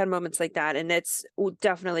definitely had moments like that, and it's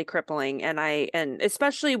definitely crippling. And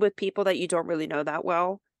especially with people that you don't really know that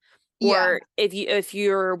well, Yeah. or if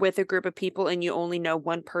you're with a group of people and you only know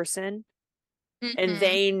one person and Mhm.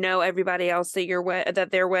 they know everybody else that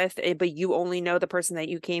they're with, but you only know the person that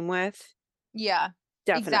you came with. Yeah.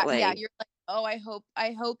 Exactly. Yeah, Definitely. you're like, "Oh, I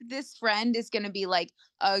hope this friend is going to be like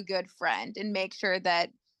a good friend and make sure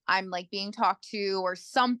that I'm like being talked to or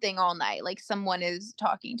something all night. Like someone is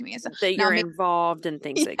talking to me." And so That now you're involved and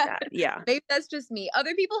things like yeah, that. Yeah. maybe that's just me.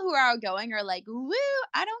 Other people who are outgoing are like, "Woo,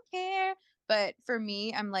 I don't care." But for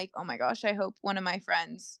me, I'm like, "Oh my gosh, I hope one of my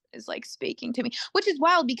friends is like speaking to me." Which is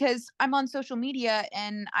wild because I'm on social media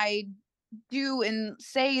and I do and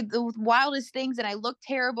say the wildest things and I look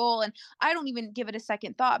terrible and I don't even give it a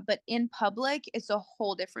second thought, but in public, it's a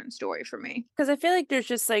whole different story for me. 'Cause I feel like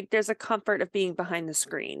there's a comfort of being behind the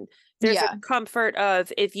screen. There's a Yeah. comfort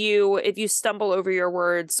of if you stumble over your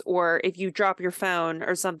words or if you drop your phone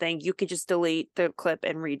or something, you could just delete the clip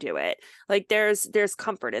and redo it. Like, there's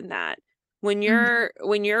comfort in that. When Mhm.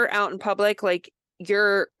 you're out in public,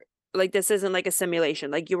 you're this isn't like a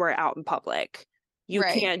simulation, like, you are out in public. You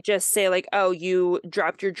Right. can't just say like, "Oh, you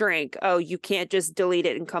dropped your drink." Oh, you can't just delete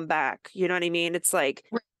it and come back. You know what I mean? It's like,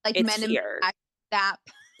 Right. Like it's men in here. black that.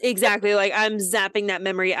 Exactly, like, I'm zapping that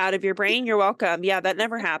memory out of your brain, you're welcome. Yeah, that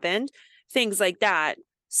never happened. Things like that.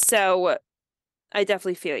 So, I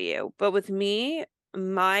definitely feel you. But with me,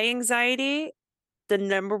 my anxiety, the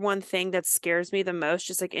number one thing that scares me the most,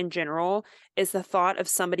 just, like, in general, is the thought of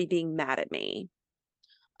somebody being mad at me.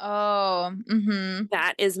 Oh, mhm.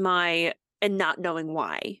 That is my and not knowing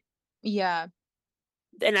why. Yeah.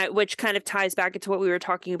 Which kind of ties back into what we were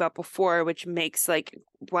talking about before, which makes, like,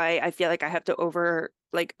 why I feel like I have to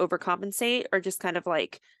overcompensate or just kind of,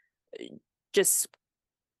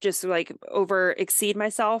 just like over exceed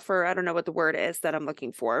myself, or I don't know what the word is that I'm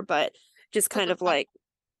looking for, but just kind of Overcome like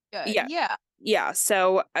good. yeah, Yeah. yeah.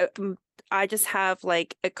 So I just have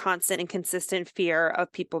like a constant and consistent fear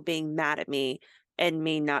of people being mad at me and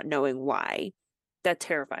me not knowing why. That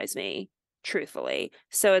terrifies me, truthfully.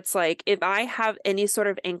 So it's like if I have any sort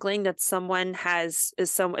of inkling that someone has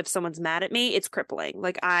is some if someone's mad at me, it's crippling.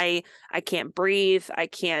 Like I can't breathe, I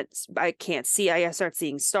can't see, I start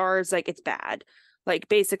seeing stars, like it's bad. Like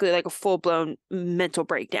basically like a full-blown mental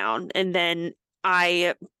breakdown.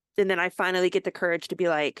 I and then I finally get the courage to be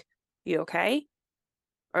like, "You okay?"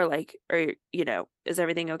 Or like, "Is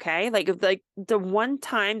everything okay?" Like if like the one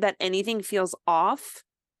time that anything feels off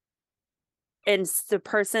and the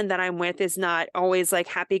person that I'm with is not always like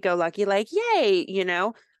happy go lucky, like, "Yay,"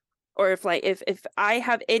 or if I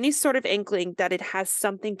have any sort of inkling that it has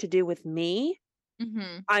something to do with me,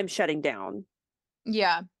 Mhm. I'm shutting down.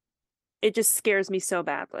 Yeah. It just scares me so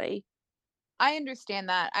badly. I understand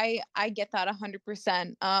that. I get that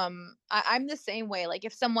 100%. I'm the same way. Like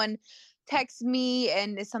if someone texts me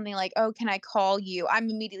and is something like, "Oh, can I call you?" I'm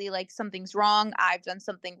immediately like something's wrong. I've done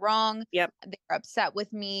something wrong. Yep, They're upset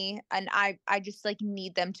with me and I just like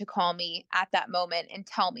need them to call me at that moment and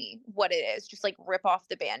tell me what it is. Just like rip off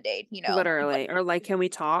the band-aid. But literally. Or like, "Can we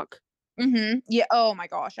talk? yeah, oh my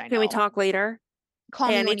gosh, I Can we know. talk later?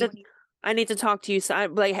 Call Hey, me when you need. I need to talk to you. So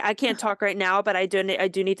I can't talk right now, but I do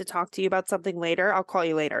need to talk to you about something later. I'll call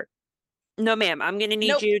you later." No, ma'am. I'm gonna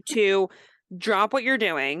need Nope. you to drop what you're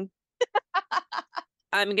doing.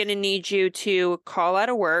 I'm gonna need you to call out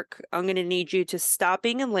of work. I'm gonna need you to stop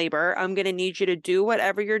being in labor. I'm gonna need you to do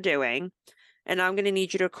whatever you're doing, and I'm gonna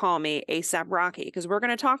need you to call me ASAP Rocky because we're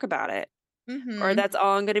gonna talk about it. Or Mhm. that's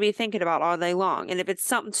all I'm gonna be thinking about all day long. And if it's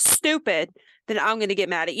something stupid, then I'm gonna get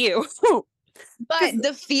mad at you. But Because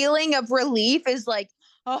the feeling of relief is like,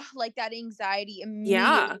 oh, like that anxiety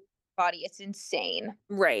immediately yeah. body. It's insane.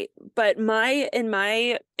 Right. But in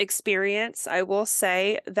my experience, I will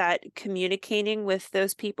say that communicating with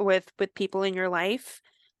those people with people in your life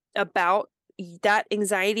about that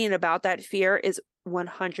anxiety and about that fear is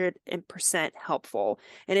 100% helpful.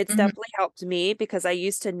 And it's Mhm. definitely helped me because I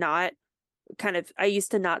used to not I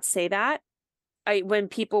used to not say that. When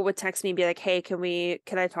people would text me and be like, "Hey, can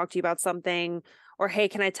I talk to you about something?" Or, "Hey,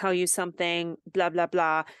 can I tell you something?" Blah blah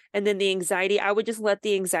blah. And then the anxiety, I would just let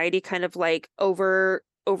the anxiety kind of like overpower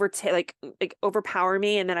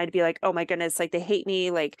me, and then I'd be like, "Oh my goodness, like they hate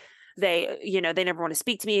me, like they never want to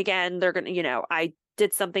speak to me again. They're going to, I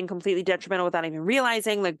did something completely detrimental without even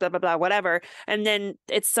realizing, like blah blah blah whatever." And then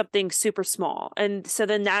it's something super small. And so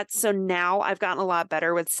now I've gotten a lot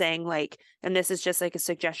better with saying like, and this is just like a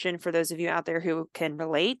suggestion for those of you out there who can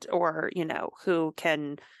relate, or who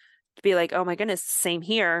can be like, "Oh my goodness, same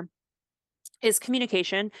here," is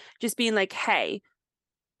communication. Just being like, "Hey,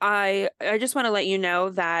 I just want to let you know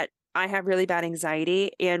that I have really bad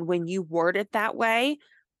anxiety, and when you word it that way,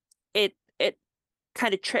 it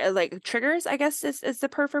kind of like triggers, I guess is the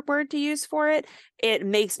perfect word to use for it. It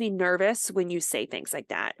makes me nervous when you say things like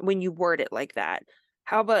that, when you word it like that.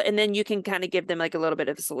 How about," and then you can kind of give them like a little bit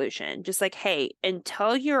of a solution. Just like, "Hey,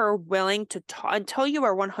 until you're willing to talk, until you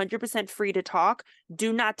are 100% free to talk,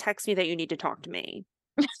 do not text me that you need to talk to me."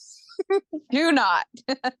 Do not.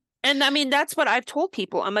 And I mean, that's what I've told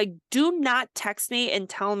people. I'm like, "Do not text me and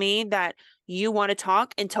tell me that you want to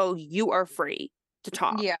talk until you are free to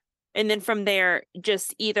talk." Yeah. And then from there,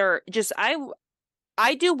 just either just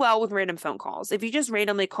I do well with random phone calls. If you just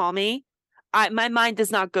randomly call me, my mind does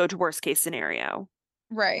not go to worst case scenario.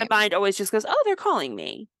 My Right. mind always just goes, "Oh, they're calling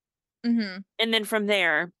me." Mhm. And then from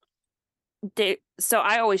there, so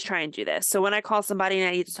I always try and do this. So when I call somebody and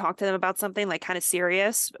I need to talk to them about something like kind of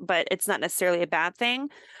serious, but it's not necessarily a bad thing,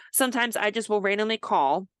 sometimes I just will randomly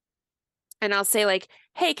call and I'll say like,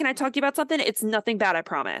 "Hey, can I talk to you about something? It's nothing bad, I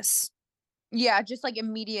promise." Yeah, just like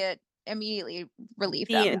immediately relieve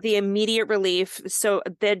them. The immediate relief, so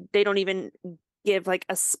that they don't even give like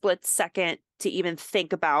a split second to even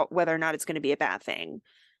think about whether or not it's going to be a bad thing.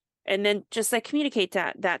 And then just like communicate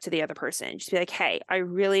that to the other person. Just be like, "Hey, it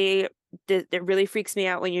really freaks me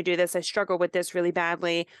out when you do this. I struggle with this really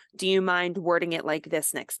badly. Do you mind wording it like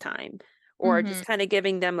this next time?" Or Mhm. just kind of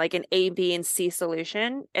giving them like an A, B, and C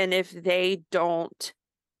solution. And if they don't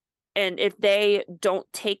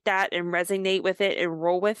take that and resonate with it and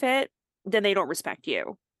roll with it, then they don't respect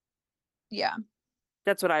you. Yeah.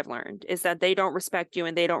 That's what I've learned, is that they don't respect you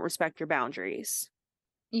and they don't respect your boundaries.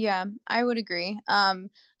 Yeah, I would agree. And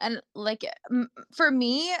like for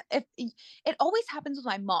me, it always happens with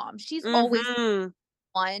my mom. She's always Mhm.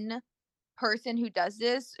 one person who does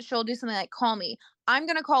this. She'll do something like call me. I'm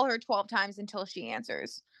gonna call her 12 times until she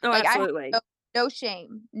answers. Oh, Like I have absolutely. no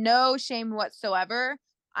shame, no shame whatsoever.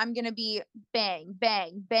 I'm gonna be bang,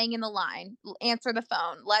 bang, bang in the line. Answer the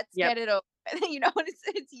phone. Let's Yep. get it over. And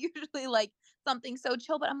it's usually like something so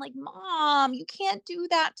chill, but I'm like, Mom, you can't do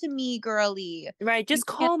that to me, girly. Right, You just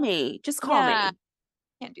can't. call me. Just call Yeah, me.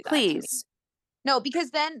 can't do that to me. Please. No, because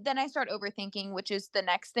then I start overthinking, which is the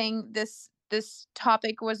next thing this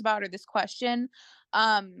topic was about, or this question.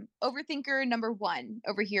 Overthinker number 1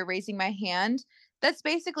 over here, raising my hand. It's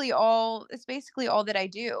basically all that I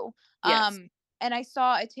do. Yes. And I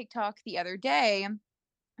saw a TikTok the other day.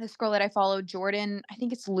 This girl that I follow, Jordan, I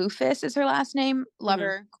think it's Lufus is her last name. Love Mhm.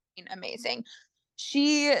 her, queen, amazing.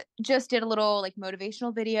 She just did a little like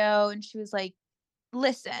motivational video, and she was like,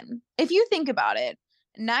 listen, if you think about it,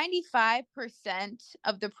 95%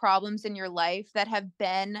 of the problems in your life that have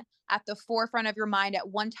been at the forefront of your mind at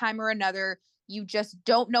one time or another, you just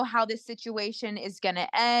don't know how this situation is going to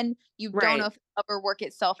end. You don't know Right. if it'll ever work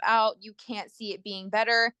itself out. You can't see it being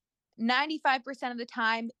better. 95% of the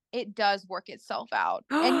time, it does work itself out.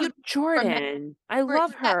 And you remember Jordan, I it.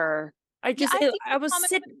 love Yeah. her. Yeah. I've seen I her was comment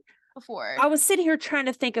sitting before. I was sitting here trying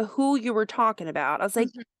to think of who you were talking about. I was like,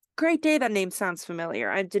 Mhm. "Great Day, that name sounds familiar."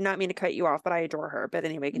 I did not mean to cut you off, but I adore her. But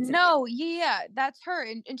anyway, continue. No, yeah, that's her.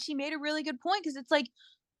 And she made a really good point because it's like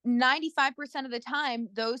 95% of the time,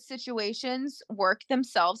 those situations work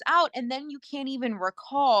themselves out. And then you can't even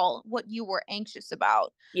recall what you were anxious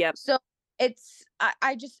about. Yep. So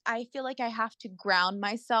I feel like I have to ground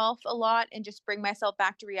myself a lot and just bring myself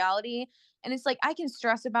back to reality. And it's like, I can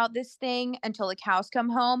stress about this thing until the cows come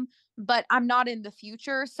home, but I'm not in the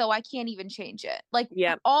future. So I can't even change it. Like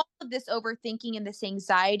Yep. all of this overthinking and this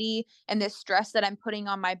anxiety and this stress that I'm putting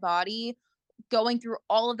on my body, going through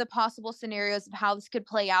all of the possible scenarios of how this could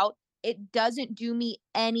play out, it doesn't do me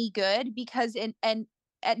any good because and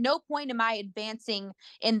at no point am I advancing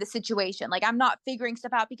in the situation. Like I'm not figuring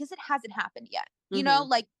stuff out because it hasn't happened yet. Mhm.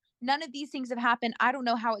 Like none of these things have happened. I don't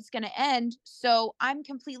know how it's going to end. So I'm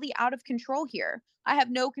completely out of control here. I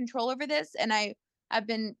have no control over this, and I've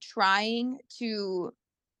been trying to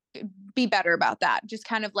be better about that. Just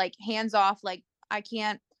kind of like hands off, like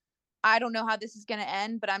I don't know how this is going to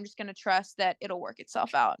end, but I'm just going to trust that it'll work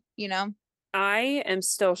itself out, you know? I am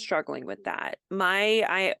still struggling with that.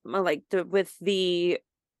 Like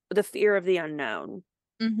the fear of the unknown.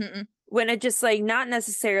 Mhm. When it just like not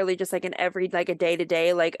necessarily just like an every like a day to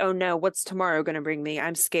day, like, oh no, what's tomorrow gonna bring me?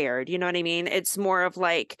 I'm scared. You know what I mean? It's more of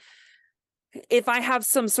like if I have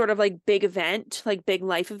some sort of like big event, like big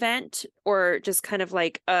life event, or just kind of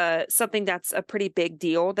like something that's a pretty big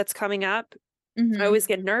deal that's coming up, I Mhm. always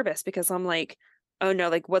get nervous because I'm like, oh no,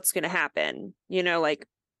 like what's gonna happen? You know, like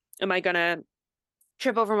am I gonna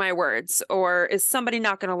trip over my words, or is somebody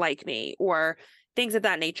not going to like me, or things of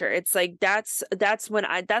that nature? It's like that's when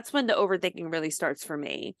the overthinking really starts for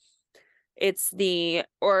me. It's the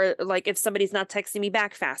or like if somebody's not texting me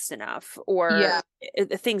back fast enough, or Yeah.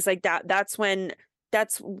 things like that. That's when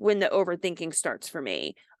the overthinking starts for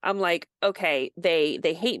me. I'm like, okay, they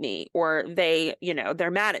hate me, or they're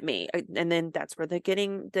mad at me. And then that's where the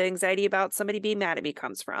anxiety about somebody being mad at me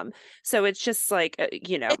comes from. So it's just like,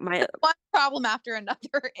 It's my just one problem after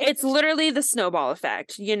another. it's literally the snowball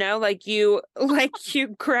effect, like you like you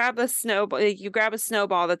grab a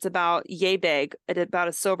snowball that's about yay big, at about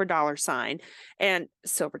a silver dollar sign, and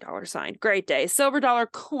silver dollar sign, great day, silver dollar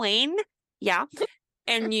coin, yeah,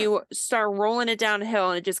 and you start rolling it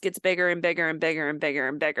downhill and it just gets bigger and bigger and bigger and bigger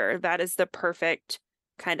and bigger. That is the perfect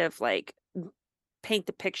kind of like paint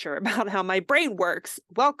the picture about how my brain works.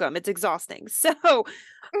 Welcome, it's exhausting. So,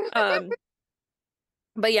 um,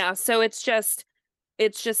 but yeah, so it's just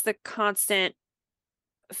the constant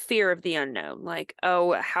fear of the unknown, like,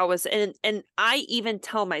 oh, how is and I even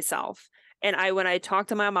tell myself, and I when I talk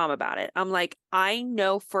to my mom about it, I'm like, I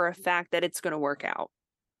know for a fact that it's going to work out.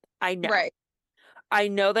 I know. Right. I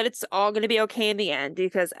know that it's all going to be okay in the end,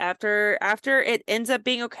 because after it ends up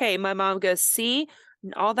being okay, my mom goes, see,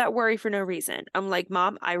 all that worry for no reason. I'm like,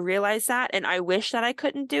 mom, I realize that, and I wish that I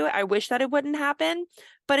couldn't do it, I wish that it wouldn't happen,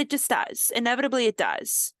 but it just does, inevitably it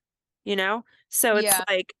does, you know so it's Yeah.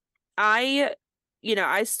 like, I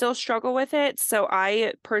I still struggle with it, so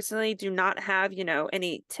I personally do not have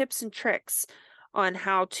any tips and tricks on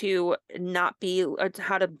how to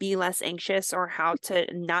be less anxious, or how to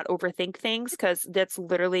not overthink things, because that's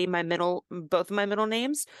literally both of my middle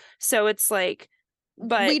names. So it's like,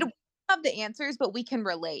 but We don't have the answers, but we can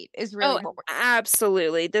relate is really oh, what we're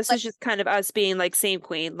absolutely, this is like. just kind of us being like, same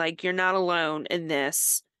queen, like, you're not alone in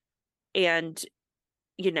this. And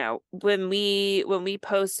when we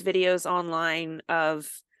post videos online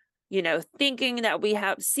of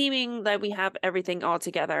seeming that we have everything all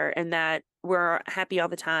together, and that we're happy all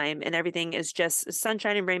the time and everything is just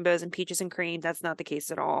sunshine and rainbows and peaches and cream, that's not the case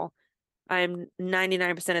at all. I'm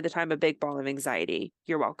 99% of the time a big ball of anxiety.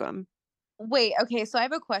 You're welcome. Wait, okay, so I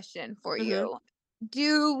have a question for Hmm. you.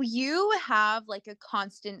 Do you have like a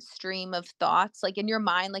constant stream of thoughts like in your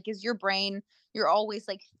mind? Like is your brain you're always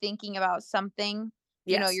like thinking about something?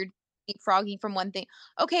 Yes. You're frogging from one thing.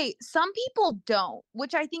 Okay, some people don't,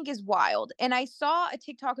 which I think is wild. And I saw a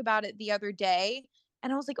TikTok about it the other day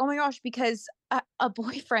and I was like, "Oh my gosh," because a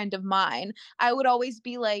boyfriend of mine, I would always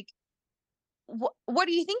be like, what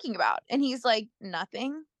are you thinking about?" And he's like,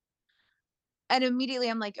 "Nothing." And immediately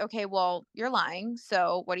I'm like, "Okay, well, you're lying.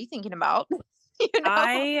 So what are you thinking about?" You know?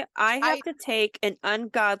 I I have to take an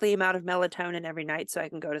ungodly amount of melatonin every night so I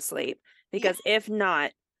can go to sleep, Yeah, because if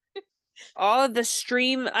not, all of the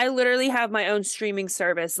stream I literally have my own streaming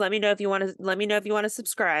service. Let me know if you want to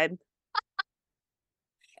subscribe.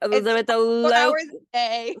 it's With the 4 low hours a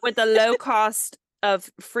day. with the low cost of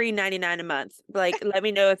free 99 a month. Like, let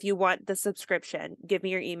me know if you want the subscription. Give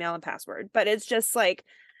me your email and password. But it's just like,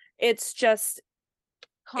 it's just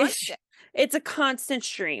it's, Constant. it's a constant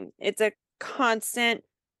stream. It's a constant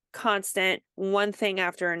one thing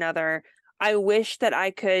after another. I wish that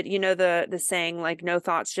I could, the saying, like, no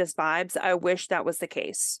thoughts, just vibes. I wish that was the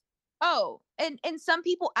case. Oh, and some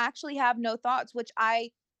people actually have no thoughts, which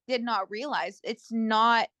I did not realize. It's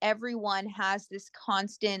not everyone has this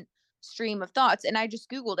constant stream of thoughts. And I just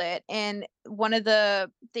Googled it. And one of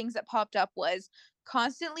the things that popped up was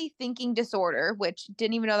constantly thinking disorder, which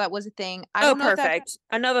didn't even know that was a thing. I Oh, don't know if that's perfect.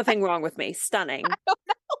 Another thing wrong with me. Stunning.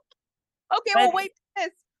 okay. Well, But wait for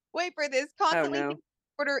this. Wait for this. oh Constantly no. thinking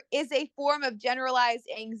disorder is a form of generalized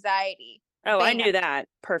anxiety. Oh, I Bam. knew that.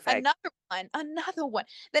 Perfect. Another one.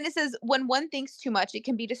 Then it says, when one thinks too much, it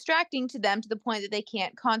can be distracting to them to the point that they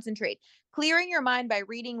can't concentrate. Clearing your mind by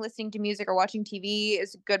reading, listening to music, or watching TV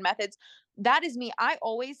is good methods. That is me. I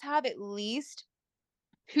always have at least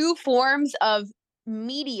two forms of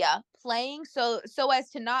media playing so as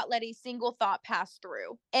to not let a single thought pass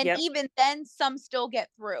through. And Yep. even then some still get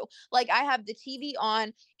through. Like I have the TV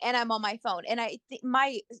on and I'm on my phone and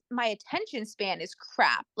my attention span is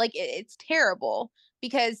crap. Like it's terrible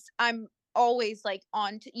because I'm always like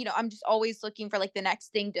I'm just always looking for like the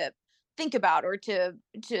next thing to think about or to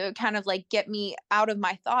kind of like get me out of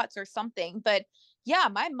my thoughts or something. But yeah,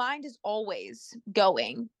 my mind is always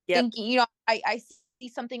going, Yep. thinking, I see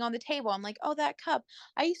something on the table. I'm like, oh, that cup.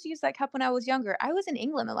 I used to use that cup when I was younger. I was in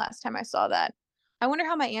England the last time I saw that. I wonder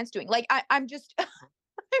how my aunt's doing. Like I'm just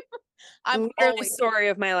I'm Literally always story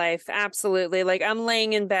of my life. Absolutely. Like I'm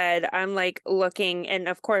laying in bed, I'm like looking, and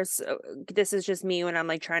of course, this is just me when I'm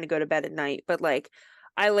like trying to go to bed at night, but like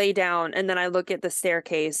I lay down and then I look at the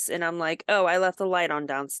staircase and I'm like, oh, I left the light on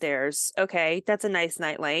downstairs. Okay, that's a nice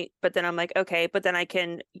night light. But then I'm like, okay, but then I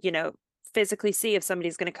can, physically see if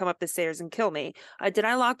somebody's going to come up the stairs and kill me. Did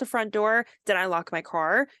I lock the front door? Did I lock my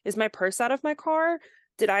car? Is my purse out of my car?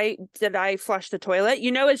 Did I flush the toilet?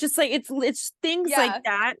 It's just like it's things like yeah.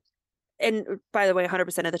 that. And by the way,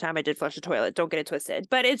 100% of the time I did flush the toilet. Don't get it twisted.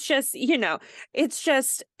 But it's just, it's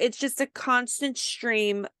just a constant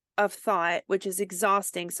stream of thought, which is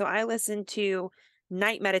exhausting. So I listen to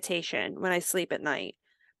night meditation when I sleep at night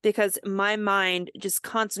because my mind just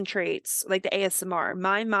concentrates, like the ASMR.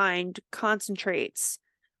 My mind concentrates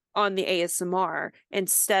on the ASMR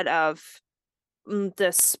instead of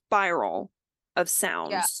the spiral of Yeah.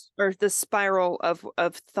 sounds or the spiral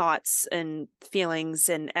of thoughts and feelings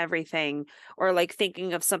and everything, or like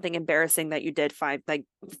thinking of something embarrassing that you did 5,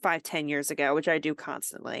 10 years ago, which I do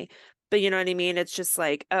constantly. But you know what I mean? It's just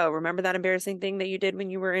like, oh, remember that embarrassing thing that you did when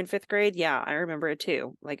you were in 5th grade? Yeah, I remember it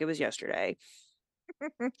too, like it was yesterday.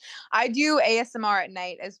 I do ASMR at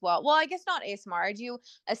night as well. Well, I guess not ASMR. I do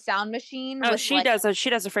a sound machine Oh, with like she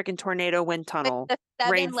does a freaking tornado wind with tunnel the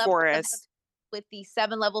 7 levels of rainforest. with the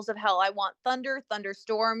 7 levels of hell. I want thunder,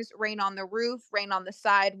 thunderstorms, rain on the roof, rain on the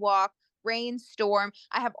sidewalk, rain, storm.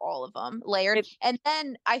 I have all of them layered. It, And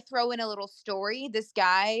then I throw in a little story. This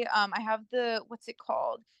guy, I have the what's it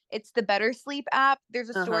called? It's the Better Sleep app. There's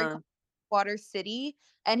a story uh-huh. called Water City,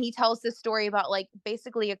 and he tells this story about like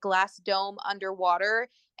basically a glass dome underwater,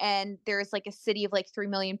 and there's like a city of like 3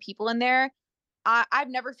 million people in there. I've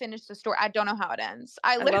never finished the story. I don't know how it ends.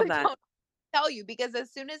 I I love literally that. don't tell you because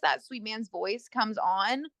as soon as that sweet man's voice comes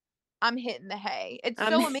on, I'm hitting the hay. It's Um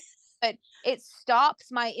so amazing, but it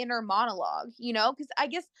stops my inner monologue, because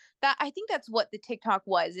I think that's what the TikTok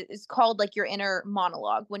was. It is called like your inner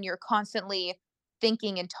monologue when you're constantly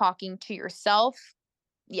thinking and talking to yourself.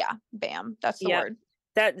 Yeah, bam, that's the Yep. word.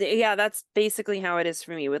 Yeah, that's basically how it is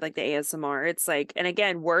for me with like the ASMR. It's like, and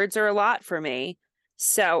again, words are a lot for me.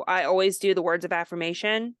 So I always do the words of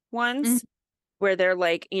affirmation Mhm. ones where they're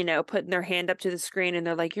like, putting their hand up to the screen and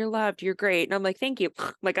they're like, you're loved, you're great. And I'm like, thank you.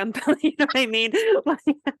 Like I'm, you know what I mean? Like,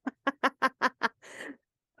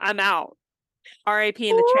 I'm out. RIP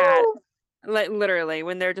in the chat. Woo! Like literally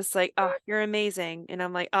when they're just like, oh, you're amazing. And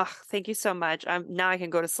I'm like, oh, thank you so much. Now I can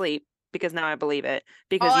go to sleep because now I believe it All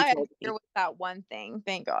because you I had to told hear me. was that one thing.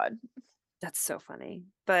 Thank God. That's so funny.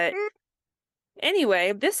 But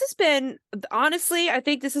anyway, this has been honestly, I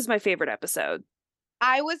think this is my favorite episode.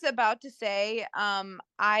 I was about to say,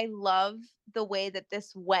 I love the way that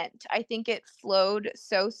this went. I think it flowed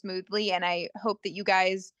so smoothly, and I hope that you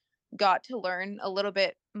guys got to learn a little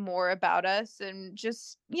bit more about us and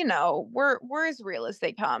just, we're as real as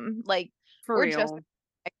they come. Like For we're just real.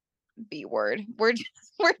 a B word. We're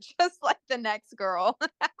just we're just like the next girl.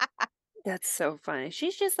 That's so funny.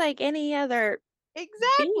 She's just like any other bee,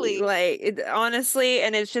 Exactly. like honestly,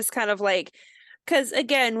 and it's just kind of like because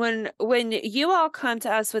again, when you all come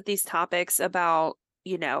to us with these topics about,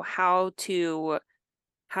 how to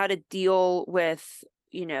deal with,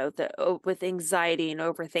 with anxiety and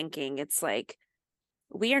overthinking, it's like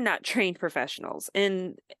we are not trained professionals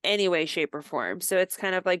in any way, shape, or form. So it's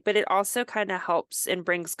kind of like, but it also kind of helps and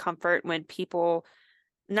brings comfort when people,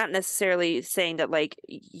 not necessarily saying that like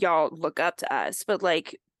y'all look up to us, but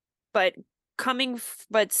like, but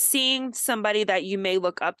but seeing somebody that you may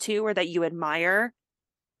look up to or that you admire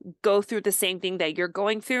go through the same thing that you're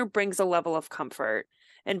going through brings a level of comfort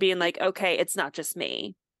and being like, okay, it's not just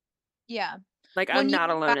me. Yeah. Like I'm When you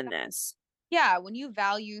not alone in this. Yeah, when you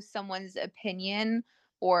value someone's opinion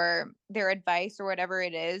or their advice or whatever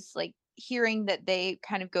it is, like hearing that they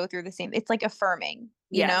kind of go through the same, it's like affirming,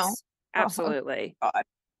 you know? Yes, Oh, absolutely. God.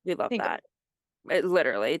 We love Thank that. It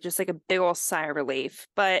literally just like a big old sigh of relief.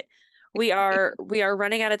 But we are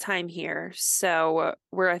running out of time here. So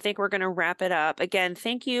I think we're gonna wrap it up. Again,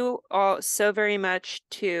 thank you all so very much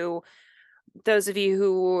to those of you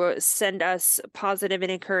who send us positive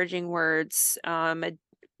and encouraging words.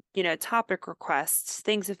 topic requests,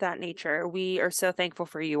 things of that nature. We are so thankful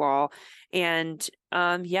for you all. And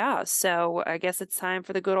yeah, so I guess it's time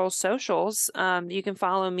for the good old socials. You can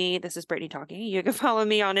follow me. This is Brittany talking. You can follow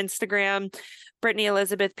me on Instagram, Brittany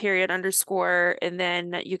Elizabeth _, and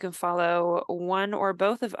then you can follow one or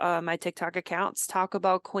both of my TikTok accounts, Taco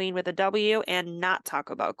Bell Queen with a W and not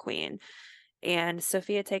Taco Bell Queen. And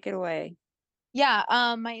Sophia, take it away. Yeah,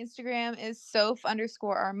 my Instagram is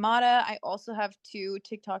Soph_Armada. I also have two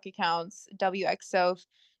TikTok accounts, WXSoph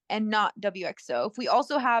and not WXSoph. We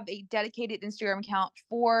also have a dedicated Instagram account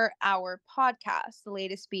for our podcast, The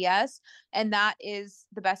Latest BS, and that is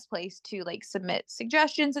the best place to like submit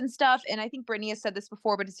suggestions and stuff. And I think Brittany has said this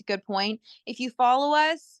before, but it's a good point. If you follow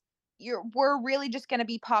us, we're really just going to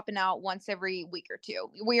be popping out once every week or two.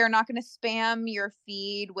 We are not going to spam your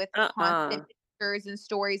feed with constant pictures and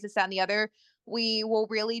stories, this, that, and the other. We will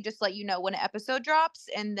really just let you know when an episode drops,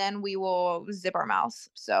 and then we will zip our mouths.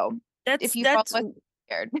 So That's if you follow that's us,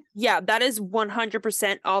 scared. Yeah, that is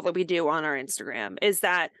 100% all that we do on our Instagram is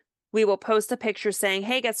that we will post a picture saying,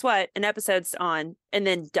 "Hey, guess what? An episode's on," and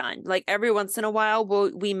then done. Like every once in a while,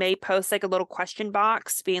 we may post like a little question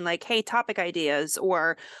box being like, "Hey, topic ideas,"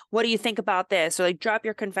 or "What do you think about this?" or like drop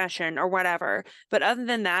your confession or whatever. But other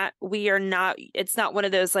than that, we are not it's not one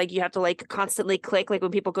of those like you have to like constantly click like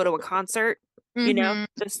when people go to a concert, Mm-hmm.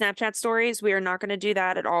 those Snapchat stories. We are not going to do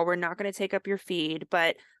that at all. We're not going to take up your feed,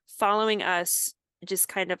 but following us just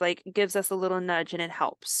kind of like gives us a little nudge and it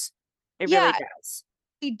helps. It really Yeah, does.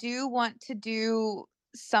 we do want to do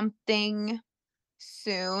something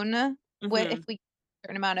soon with if Hmm. we get a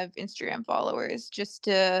certain amount of Instagram followers, just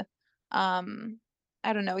to um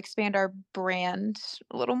I don't know, expand our brand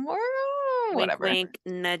a little more. Wink, Whatever. wink,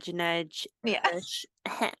 nudge, nudge, Yeah. push.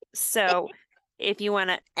 So if you want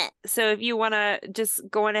to just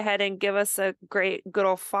go on ahead and give us a great good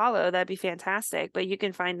old follow, that'd be fantastic. But you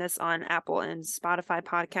can find this on Apple and Spotify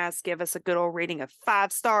podcasts. Give us a good old rating of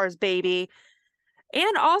 5 stars, baby.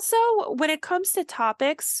 And also, when it comes to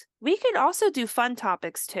topics, we could also do fun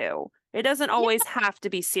topics too. It doesn't Yeah. always have to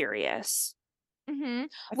be serious.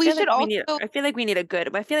 We should also I feel like we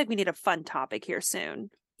need a fun topic here soon.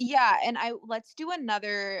 yeah, and I let's do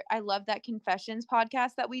another. I love that confessions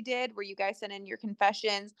podcast that we did where you guys sent in your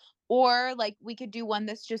confessions, or like we could do one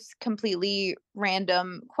that's just completely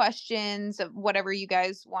random questions of whatever you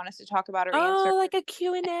guys want us to talk about or answer. Oh, like a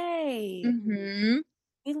Q&A. Mhm.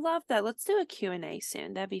 We love that. Let's do a Q&A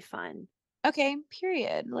soon. That'd be fun. Okay,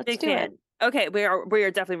 period. Let's Big do it. fan. Okay, we are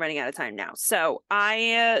definitely running out of time now. So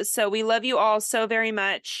we love you all so very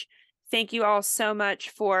much. Thank you all so much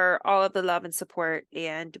for all of the love and support,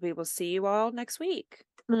 and we will see you all next week.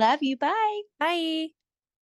 Love you. Bye. Bye.